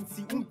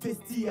 warinti,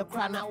 umpesti, a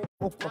crana,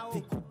 or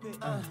copy.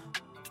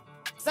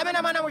 Seven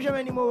a man was your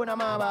anymore,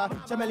 Namaba,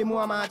 Chameli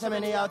Muama,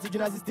 Chamene out to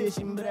Gymnasium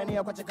Station,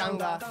 Brenia,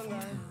 Pachakanga.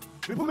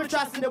 We put me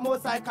trust in the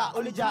most I can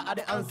only jar at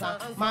the answer.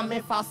 Man, may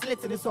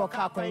facilitate the so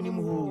car for any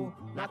move.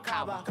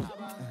 Nakaba.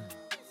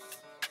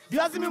 Do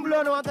you see me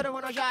blow no one to the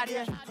one of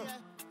Shadia?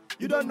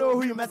 You don't know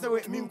who you mess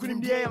with me,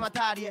 couldn't be a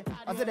matadi.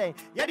 I said,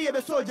 Yadi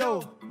be so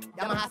Joe.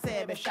 Yamaha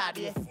say be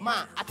Shadia.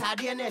 Ma,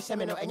 Atadia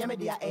Neshamino, and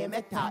Yamedia a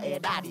meta a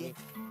daddy.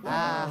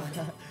 Ah,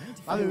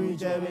 I'm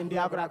in the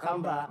Abra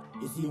Kamba.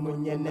 You see,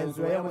 when you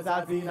was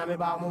out in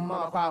Ameba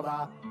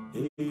Kwaba.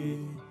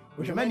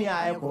 Which many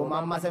I call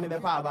Mamma send me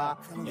Paba,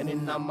 and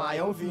in my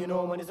own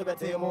fino when it's a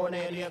better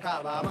morning, near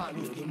Kaba,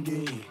 Mammy,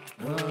 indeed.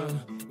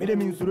 Made a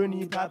means to run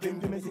you, Papin,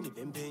 Pimming,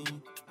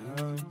 Pimping.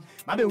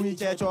 Maybe we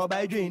church or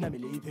by drain, I'm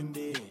leaping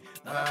be.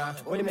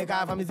 Only make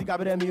half a music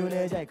of the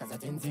music,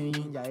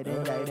 Cassatintin,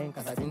 Jaden,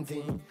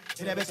 Cassatintin.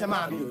 She never said,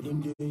 Mammy, you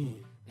didn't do.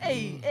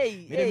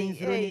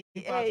 Hey.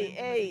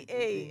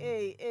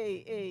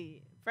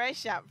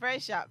 Fresh up.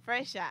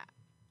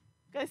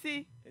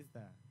 Kwesi.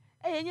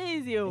 Hey,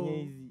 easy.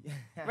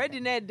 Ready,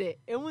 Ned.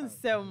 It won't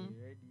some.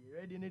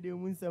 Ready, Ned. It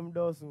won't some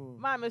doors.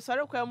 Mamma,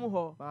 sorry,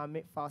 Kwamuho.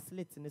 Mamma,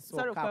 facility in the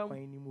sort of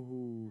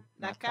anymore.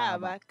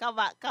 Nakaba,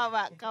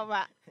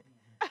 cover.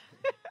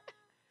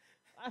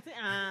 I think,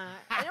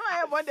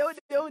 I want the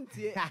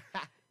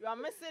you are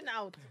missing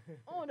out.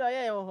 Oh, the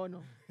air,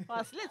 no.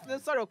 Facility the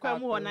sort of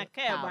Kwamuho,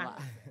 Nakaba.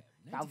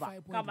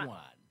 95.1.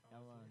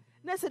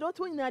 Nessa, don't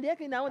win that. I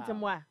can now tell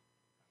me.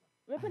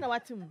 Weapon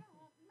what to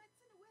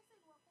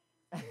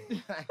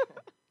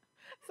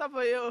so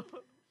for you.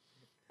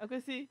 Okay,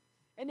 see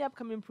any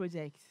upcoming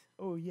projects?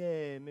 Oh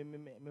yeah, me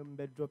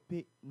drop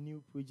it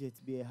new projects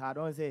be hard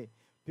on say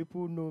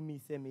people know me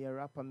say me a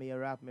rapper, me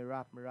rap,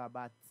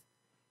 but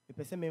the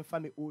person me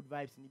family old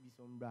vibes ni be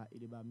some bra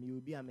it about me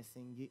will be am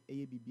sing me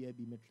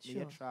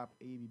trap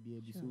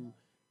so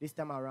this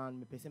time around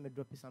me person me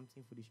drop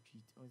something for the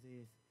street. On say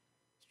yes,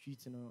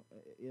 street you know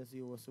yes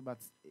you was so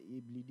but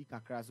it bleedy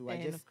kakra so I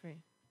just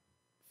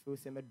feel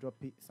say me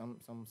drop it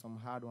some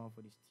hard one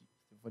for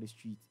the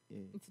street.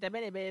 It's the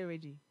better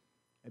ready.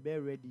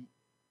 Ready.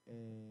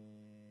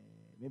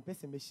 Me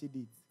person me shade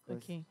it.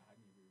 Okay.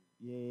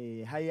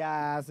 Yeah,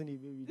 higher so ni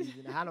be release.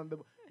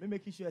 Me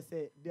making sure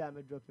say they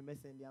am dropping me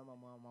send their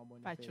mama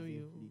Pacho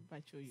you.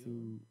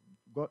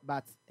 So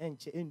but end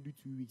do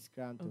 2 weeks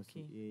grant us.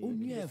 Okay.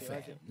 Onua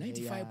FM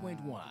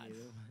 95.1.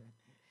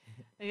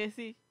 Okay,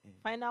 see.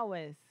 Final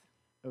words.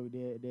 Oh,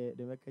 the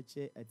make a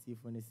check at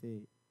if when they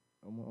say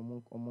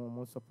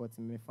I'm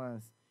supporting my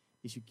fans.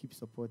 They should keep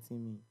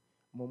supporting me.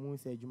 Momu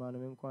say Jumano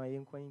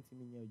ain't to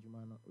me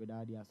Jumano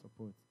without their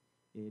support.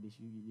 Yeah, they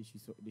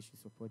should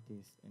support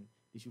us and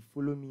they should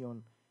follow me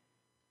on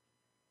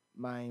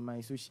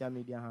my social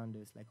media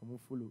handles like I'm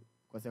follow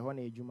because I want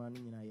a Jumano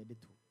in a year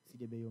see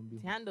the bay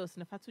handles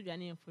na fatu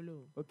jani and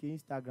follow. Okay,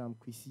 Instagram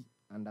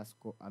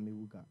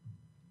Kwesi_Amewuga,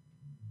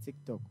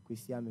 TikTok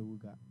Kwesi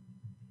Amewuga,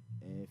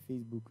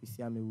 Facebook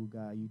Kwesi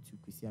Amewuga, YouTube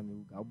Kwesi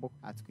Amewuga. I'll book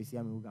at Kwesi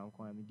Amewuga and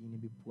call me Dini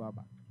be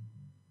Puaba.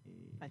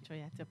 Pacho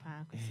ya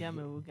tepa Kwesi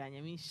Amewuga.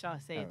 Yami sure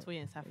say it way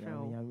and suffer.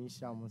 Yami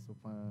sure so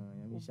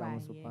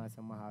pan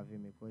some have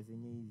him because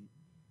it's easy.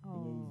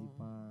 Easy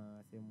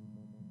pan say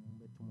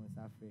betu mo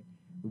suffer.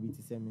 Obi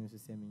ti say me so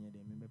say me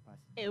dey me pass.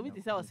 We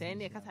ti say o say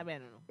any kasa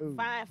no.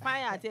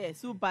 Fine at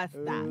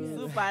superstar.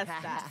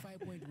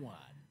 5.1.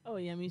 Oh,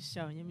 yami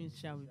sure we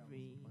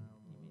pray.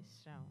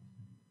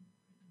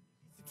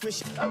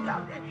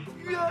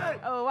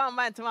 Oh, one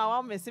man to my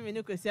one message me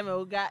no Kwesi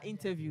Amewuga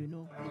interview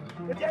no.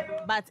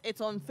 But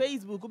it's on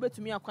Facebook. Go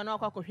to me akwana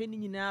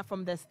akwa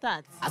from the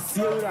start.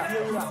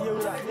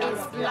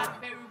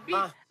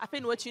 I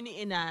think watching it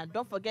in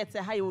don't forget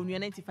to hi on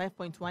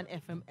 95.1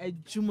 FM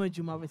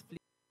Adwuma with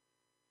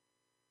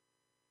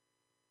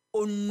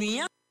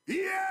Onua.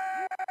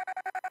 Yeah!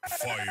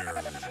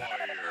 Fire.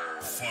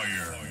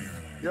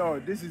 Yo,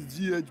 this is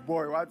GH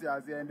Boy. What you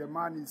are saying? The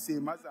man is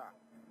saying, Masa.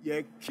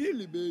 Yeah,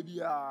 kill it,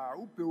 baby.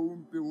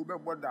 Ube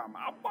bodam.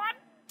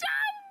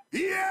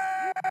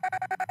 Yeah!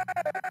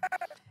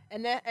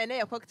 And then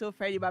you talk to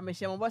Freddie about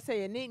Michelle. What say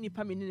your name? You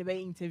probably need to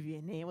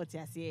interview. What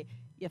you say?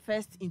 Your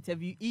first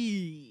interview,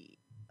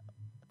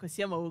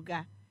 Kwesi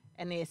Amewuga,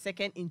 and your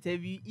second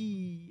interview,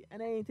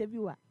 and an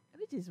interviewer.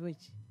 Which is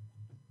which?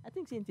 I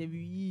think it's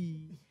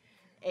interview,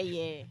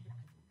 yeah.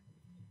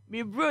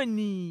 Me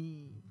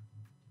brony.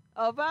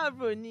 Oba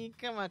brony.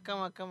 Come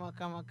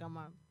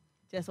on.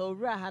 Just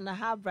over Hannah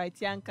have bright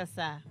young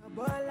Kasa.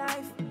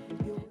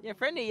 Your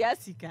friend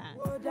Sika.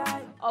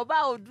 Oba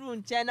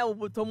Odrun China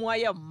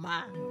Ubutomoya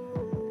ma.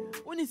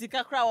 Uni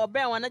Sika cry or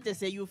bear one just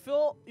say you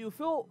feel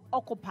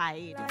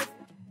occupied.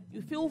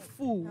 You feel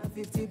full.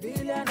 50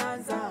 billion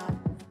answer.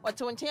 What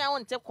to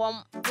want to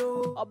come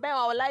or bear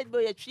our light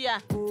boy a tree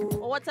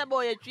or what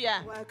about a tree?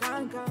 Why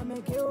can't I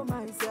make kill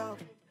myself?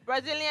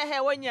 Brazilian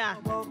hair when ya.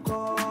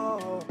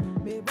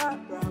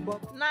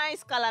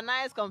 Nice color,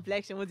 nice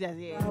complexion. What you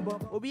say?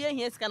 Obi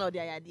here scan of the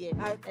idea.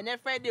 And then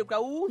Friday,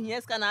 who here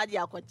scan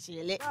idea could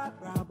chill.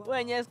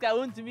 When yes, I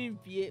want to be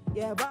pie.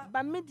 Yeah,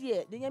 But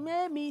media, the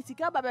name me,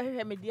 Sika Baba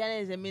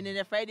Mediana is a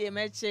minute Friday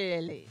match.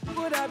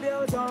 Would I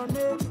build on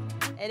me?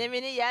 And a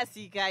minute,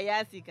 Yasika.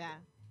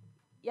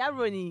 Ya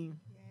running.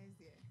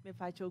 Me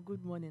fight your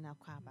good morning,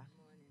 Aquaba.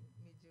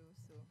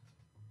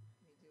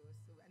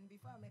 And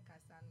before I make a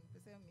son,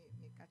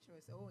 me catch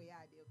us. Oh,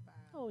 yeah, dear pa.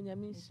 Oh,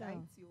 Yamisha.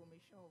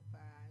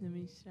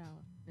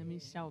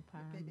 Yamisha, pa.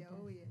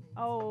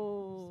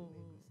 Oh,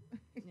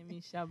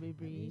 Yamisha,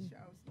 baby.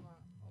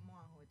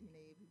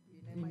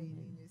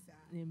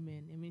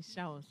 Amen.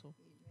 Yamisha also.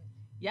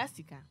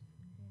 Yasika.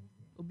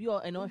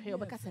 Obio and all here,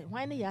 because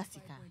why not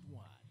Yasika?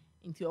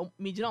 Into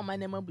me, you know, my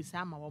name will be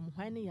Sama.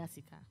 Why not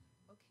Yasika?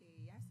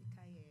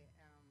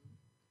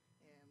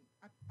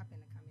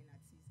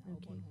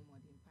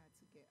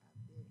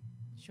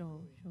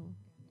 Sure.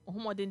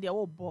 Homodin there,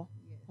 oh boy.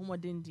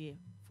 Homodin there.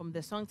 From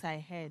the songs I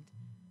heard,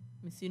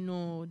 me say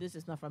no, this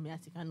is not from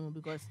Yasika, no,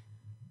 because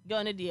girl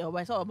on the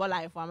I saw about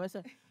life for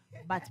myself.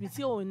 But me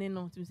say oh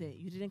no, to say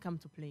you didn't come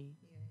to play.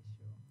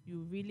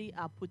 You really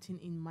are putting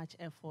in much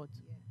effort,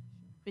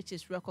 which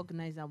is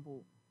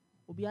recognizable.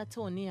 Obi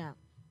atonia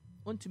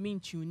want to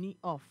mean tuning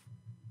off.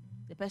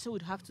 The person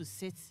would have to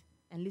sit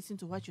and listen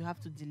to what you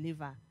have to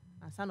deliver.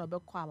 And sound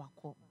about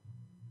kwawako.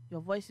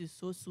 Your voice is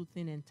so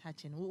soothing and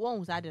touching. One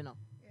was I don't know.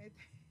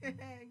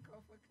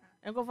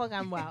 And go for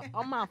Gamba.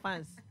 All my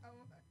fans.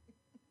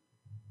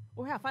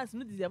 We have fans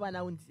who deserve and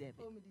I won't deserve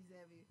it.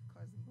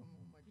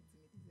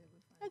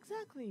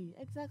 Exactly.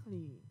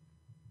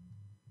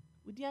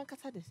 Would you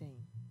answer the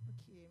same?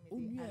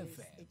 Onua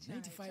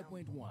FM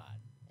 95.1.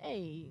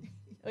 Hey,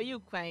 are you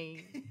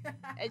crying?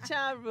 A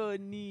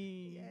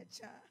charoni.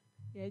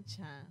 Yeah,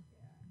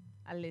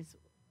 Alice,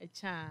 a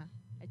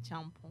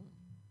champon.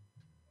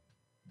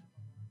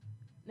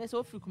 Let's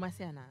all free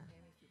Kumasiana.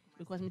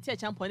 Because me tell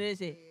champon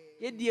is a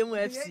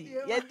DMFC.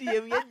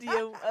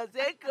 DM.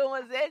 Azeko.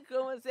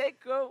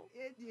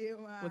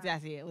 What I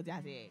say?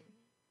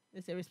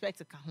 Let's say respect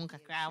to Kahunka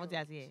cry. What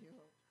I say?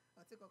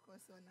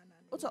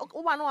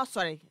 Oba no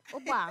sorry.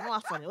 What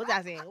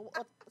I say?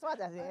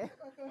 What I say?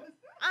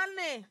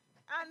 Anne.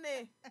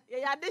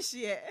 Yeah, this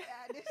year.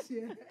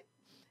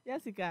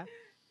 Yasika.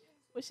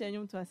 What shall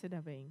you to say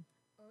that vein?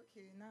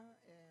 Okay, now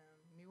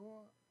me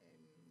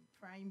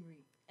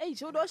primary. Hey,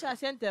 so those are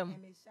sent them.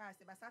 Me shall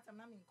say, but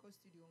I'm in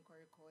co-studio on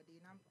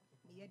recording. I'm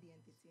me the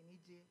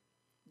entertainer,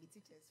 the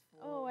teachers for.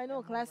 Oh, I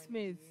know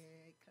classmates.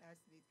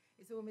 Classmates.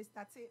 So me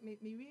started me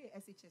really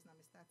SHS now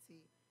me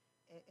started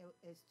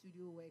a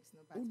studio works no,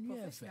 but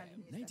Onua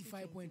FM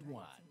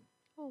 95.1.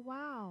 Oh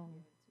wow.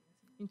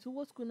 Into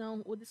what school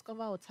now we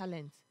discover our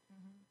talent.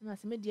 Na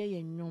se me dey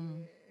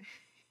yenyom.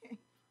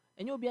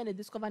 And you'll be on the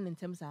discovering in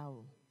terms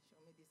of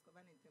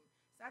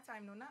that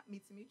time no not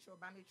meet me try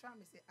but me try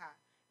me say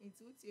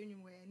into any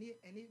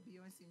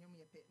Beyonce nyum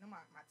ye pet no ma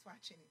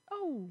watching it.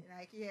 Oh,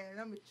 like yeah,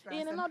 let me try.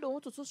 You know don't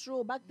want to so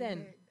slow back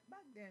then.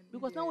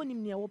 Because now when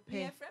him near what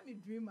pay. My friend me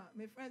dreamer.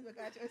 My friends were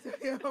catch us. I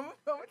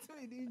want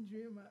to be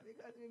dreamer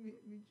because me dream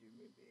me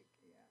big.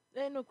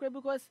 Yeah. No crazy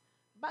because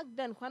back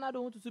then when I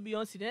don't want to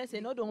Beyonce then I say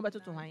no don't want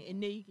to wine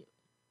and they.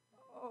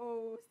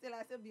 Oh, still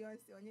I say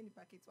Beyonce on any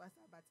packet was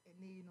but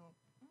you know.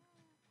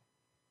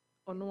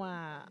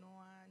 Onua.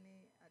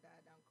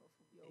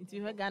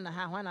 Into her Ghana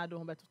ha when I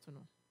don't want to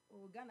know.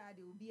 Oh, Ghana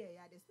they will be a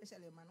yard,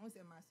 especially man who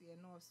say mass you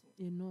know so.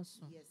 You know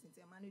so. Yes,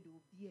 into man they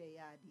will be a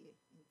yard here.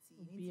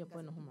 Into be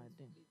upon home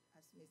then.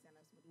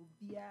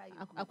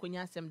 As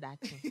Akunya asem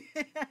dachi.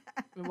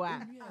 Wa.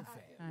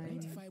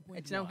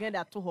 It's now get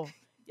that to her.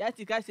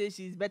 Yatika says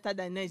she's better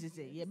than nice. She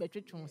say, yeah,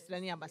 better to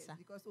Strani Abasa.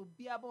 Because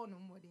Obia born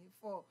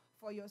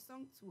for your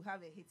song to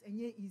have a hit and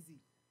yeah easy.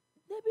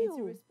 Maybe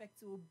respect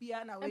to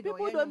Obia now. And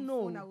people don't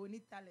know.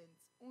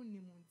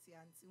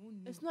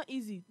 It's not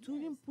easy to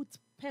even put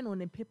pen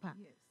on a paper.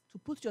 Yes. To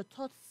put your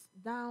thoughts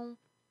down.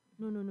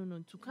 No.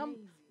 To come.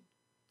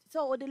 So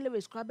all the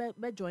lyrics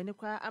be join the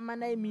choir. Am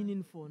I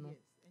meaningful? No.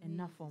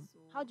 Enough form.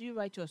 How do you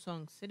write your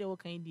songs? Say the what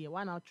kind idea.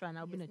 One I'll try and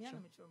I'll be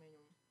natural.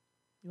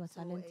 You are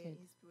talented.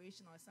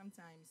 Inspirational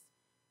sometimes.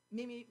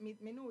 Me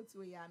know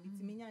to ya.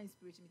 Me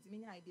inspiration.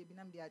 Me idea. Be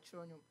nam be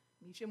atronum.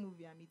 Me share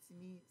movie.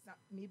 Me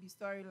maybe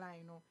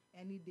storyline or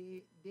any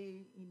day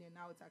in and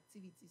out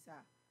activities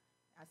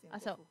as a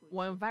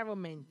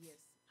environment. Yes.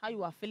 How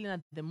you are feeling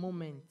at the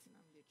moment.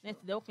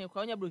 Next day, okay,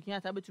 when you're broken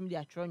out, I'll be to me the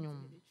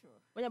atronum.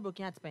 When you're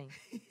broken out, pain.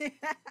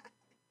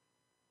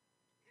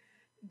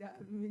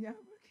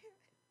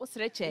 What's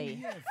Reche?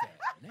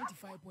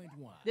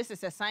 95.1. This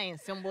is a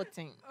science symbol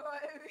thing.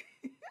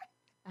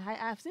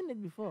 I've seen it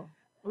before.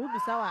 We be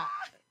sour.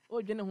 Oh,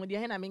 you know, the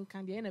hen I mean,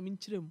 candy, and I mean,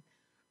 children.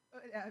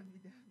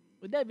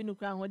 Would that be no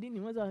crown? What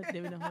didn't was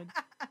there in a hood?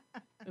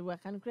 We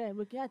can cry.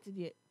 We can't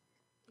do it.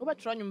 Over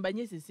trying to buy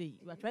say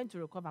you are trying to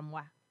recover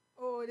more.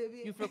 Oh,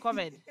 you've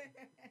recovered.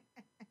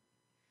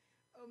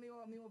 Oh,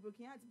 me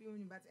broken heart be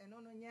on, but I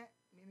don't know yet.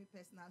 Maybe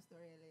personal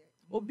story.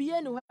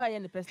 Obi no why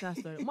any personal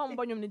story. Mom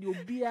boy need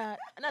obi a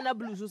na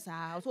blue so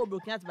so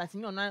broken heart but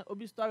you na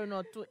obi story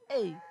not to.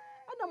 Hey,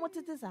 I don't want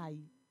it to say.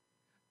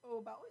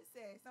 Oh, but we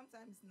say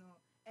sometimes no.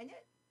 And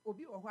yet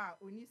obi ohwa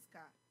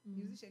oniska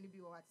musician be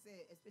what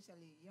say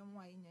especially young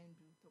one in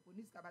do to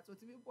oniska but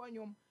to be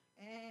born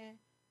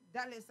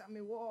Dallas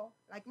me war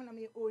like when I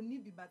me oni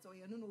be but or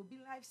you know obi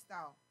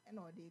lifestyle and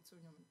all day to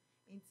nyom.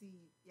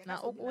 Na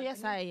o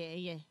yes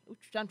I o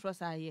twan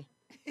trust I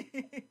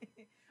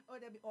oh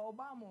there be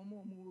Obama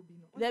more be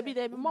no there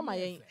be mama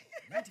yen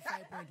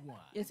 95.1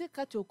 you say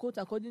cut your coat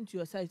according to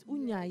your size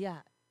unya ya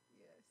yes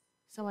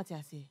so what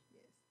you say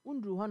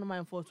undru ho no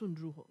man for so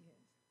ndru ho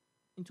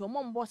into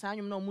mom boss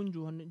anyum na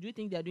mundru ho do you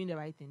think they are doing the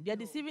right thing they are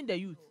deceiving the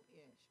youth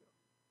yeah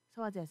sure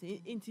so what you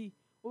say inti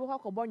we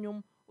ko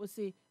bonyum o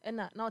say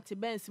na te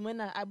Benz when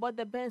I bought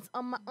the Benz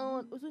on my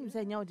own o so you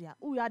say nya dia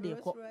who are they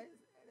ko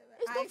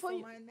it's not for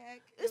you.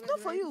 It's not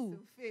for you.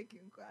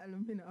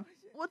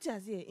 What you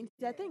say?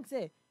 I think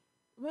say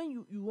when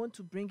you want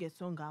to bring a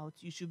song out,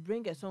 you should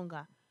bring a song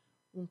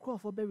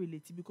for very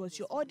related because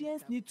your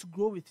audience need to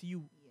grow with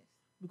you. Yes.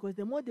 Because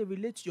the more they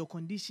relate to your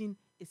condition,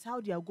 it's how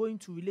they are going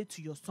to relate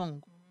to your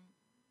song.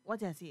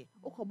 What you say?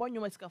 Okay, boy, you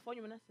must for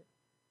you na say.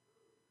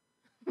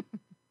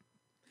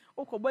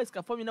 Okay, boy,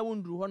 ska for you na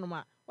wundru ho no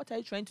ma. What are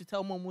you trying to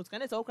tell mom?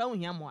 Can I say okra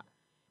won mo?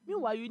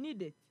 Meanwhile, you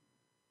need it.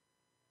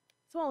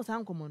 So I was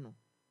no.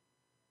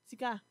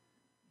 Sika. Yes.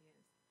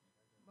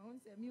 But when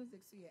say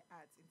music so your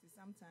art into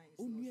sometimes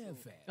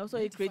also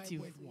a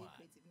creative.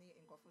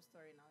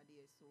 Story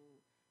nowadays. So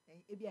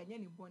it be a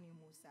new born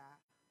musa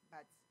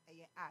but a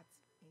art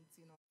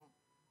into no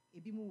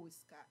it be more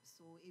ska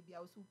so it be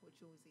also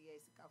chose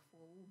yes ska for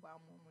more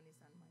money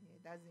and money.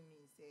 Doesn't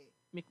mean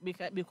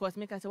say because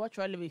make us watch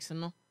your lyrics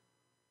no.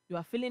 You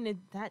are feeling it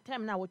that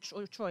time now watch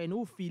try and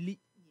who feel it.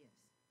 Yes.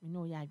 Me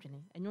know ya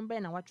adwene. Enyo be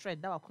na watch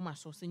that will come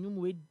so say nyum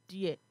we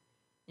die.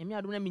 Yemi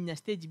aduna minya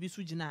stage bi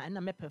so gina na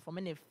me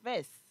perform na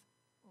first.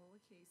 Oh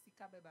okay,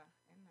 Sika beba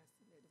and na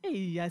still.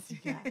 Eh ya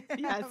Sika.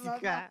 Ya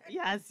Sika.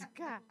 Ya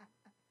Sika.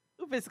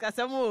 U pesca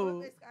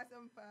samo. Pesca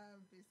sam pa,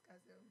 pesca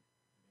sam.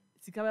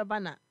 Sika beba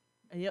na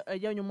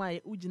eya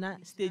nyuma u gina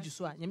stage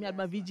so a yemi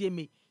aduma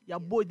VGM ya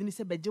board ni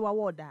se beje wa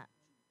word a.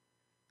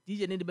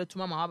 DJ ne de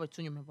betuma ma wa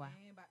beto nyum ba.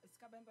 But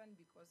Sika beba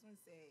because when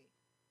say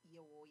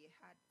you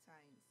hard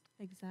times.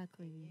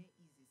 Exactly.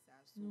 Easy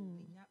sir. So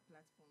we nya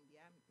platform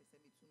bia me pese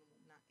me tunu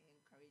na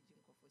encouraging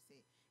ko for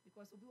say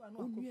because obi wa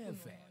no akoko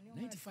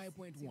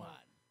 95.1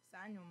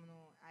 Sanyum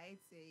no I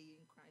say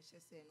in crash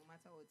say no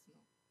matter what no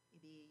it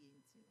dey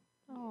yenti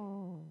no.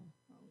 Oh.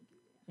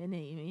 Ene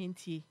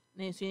yenti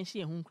na so yen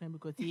hye hu nkran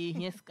because he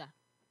hieska.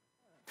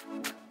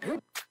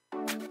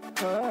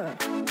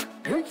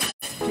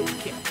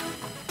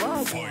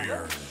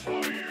 Fire.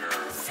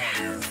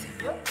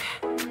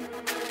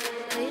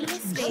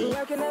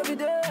 Working every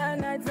day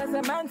and night as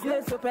a man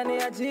place open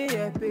a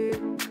GFP.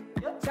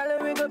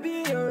 Shall we go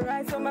be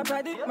alright? So my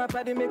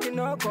body making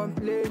no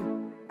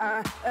complaint.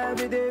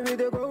 Every day we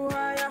go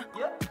higher.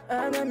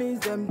 Enemies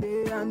them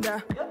day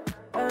under.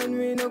 And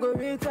we no go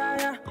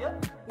retire.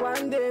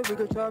 One day we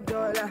go chop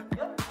dollar.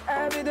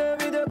 Every day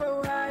we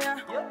go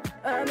higher.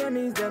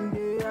 Enemies them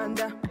day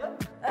under.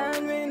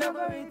 And we no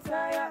go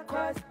retire.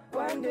 Cause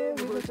one day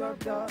we go chop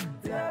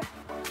dollar.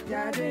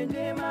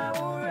 Jadenge ma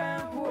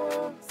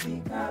urampo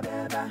Sika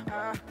beba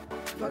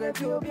Forget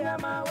to be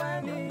my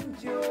wedding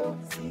Joe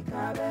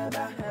Sika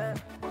beba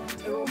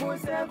You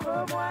must have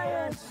come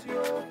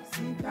yo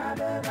Sika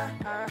beba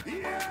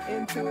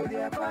Into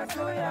the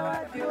apostle ya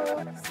what yo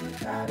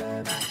Sika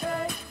beba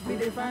We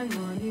define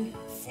money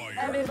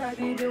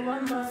Everybody do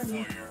want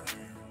money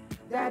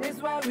That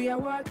is why we are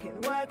working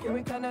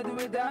We cannot do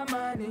without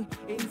money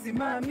Into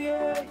my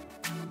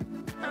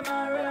I'm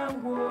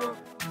around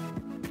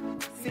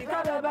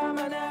Sika beba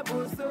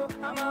manebuso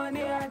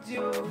amani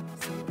ajo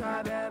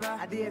Sika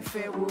beba ade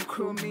efe wo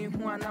kromi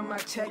hu ana ma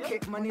check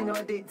it money no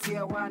dey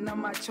tie wa na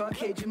ma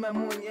choke ejuma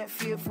mu nye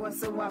feel for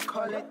so wa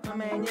call it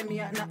mama enye mi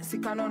na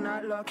sika no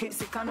na lock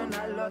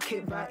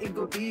it but it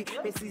go be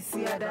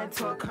BCC I don't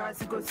talk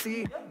hard go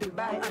see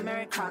Dubai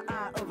America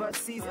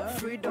overseas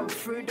freedom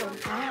free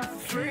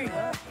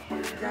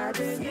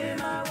Dade ye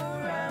ma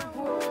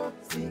urampo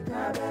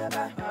Sika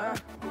beba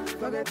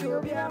forget to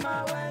be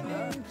my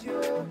wedding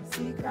Joe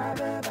Sika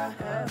beba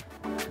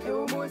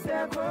You must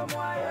have come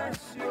why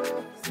you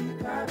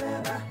Sika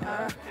beba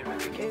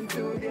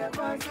Into the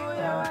console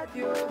ya what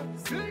you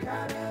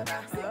Sika beba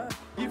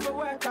If you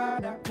work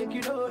harder, make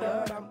you know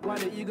that one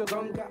day you go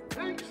conquer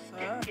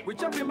We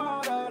chop him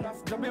all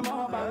off, drop him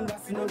all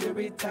bangas, you know they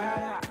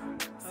retire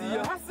See you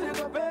hustle,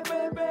 go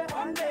pay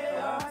one day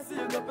your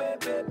hustle, go pay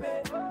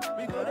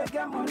We go to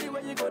get money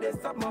when you go to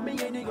stop mommy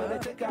and you go to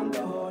take and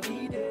go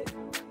holiday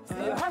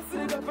Say your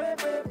hustle go pay,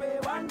 pay, pay.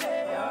 One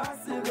day your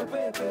hustle go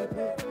pay, pay,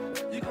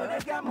 pay. You gonna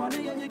get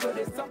money and you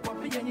gonna stop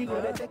up and you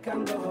gonna take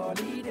and go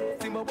holiday.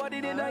 See my body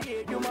in a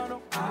year, you man.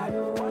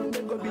 One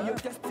day go be your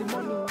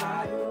testimony.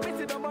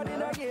 Visit the body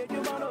in a year,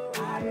 you man.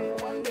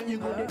 One day you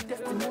gonna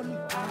testimony.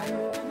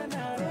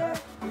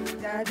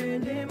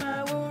 Daddy,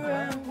 my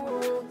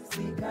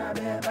Sika,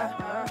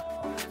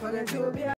 baby. Forget you be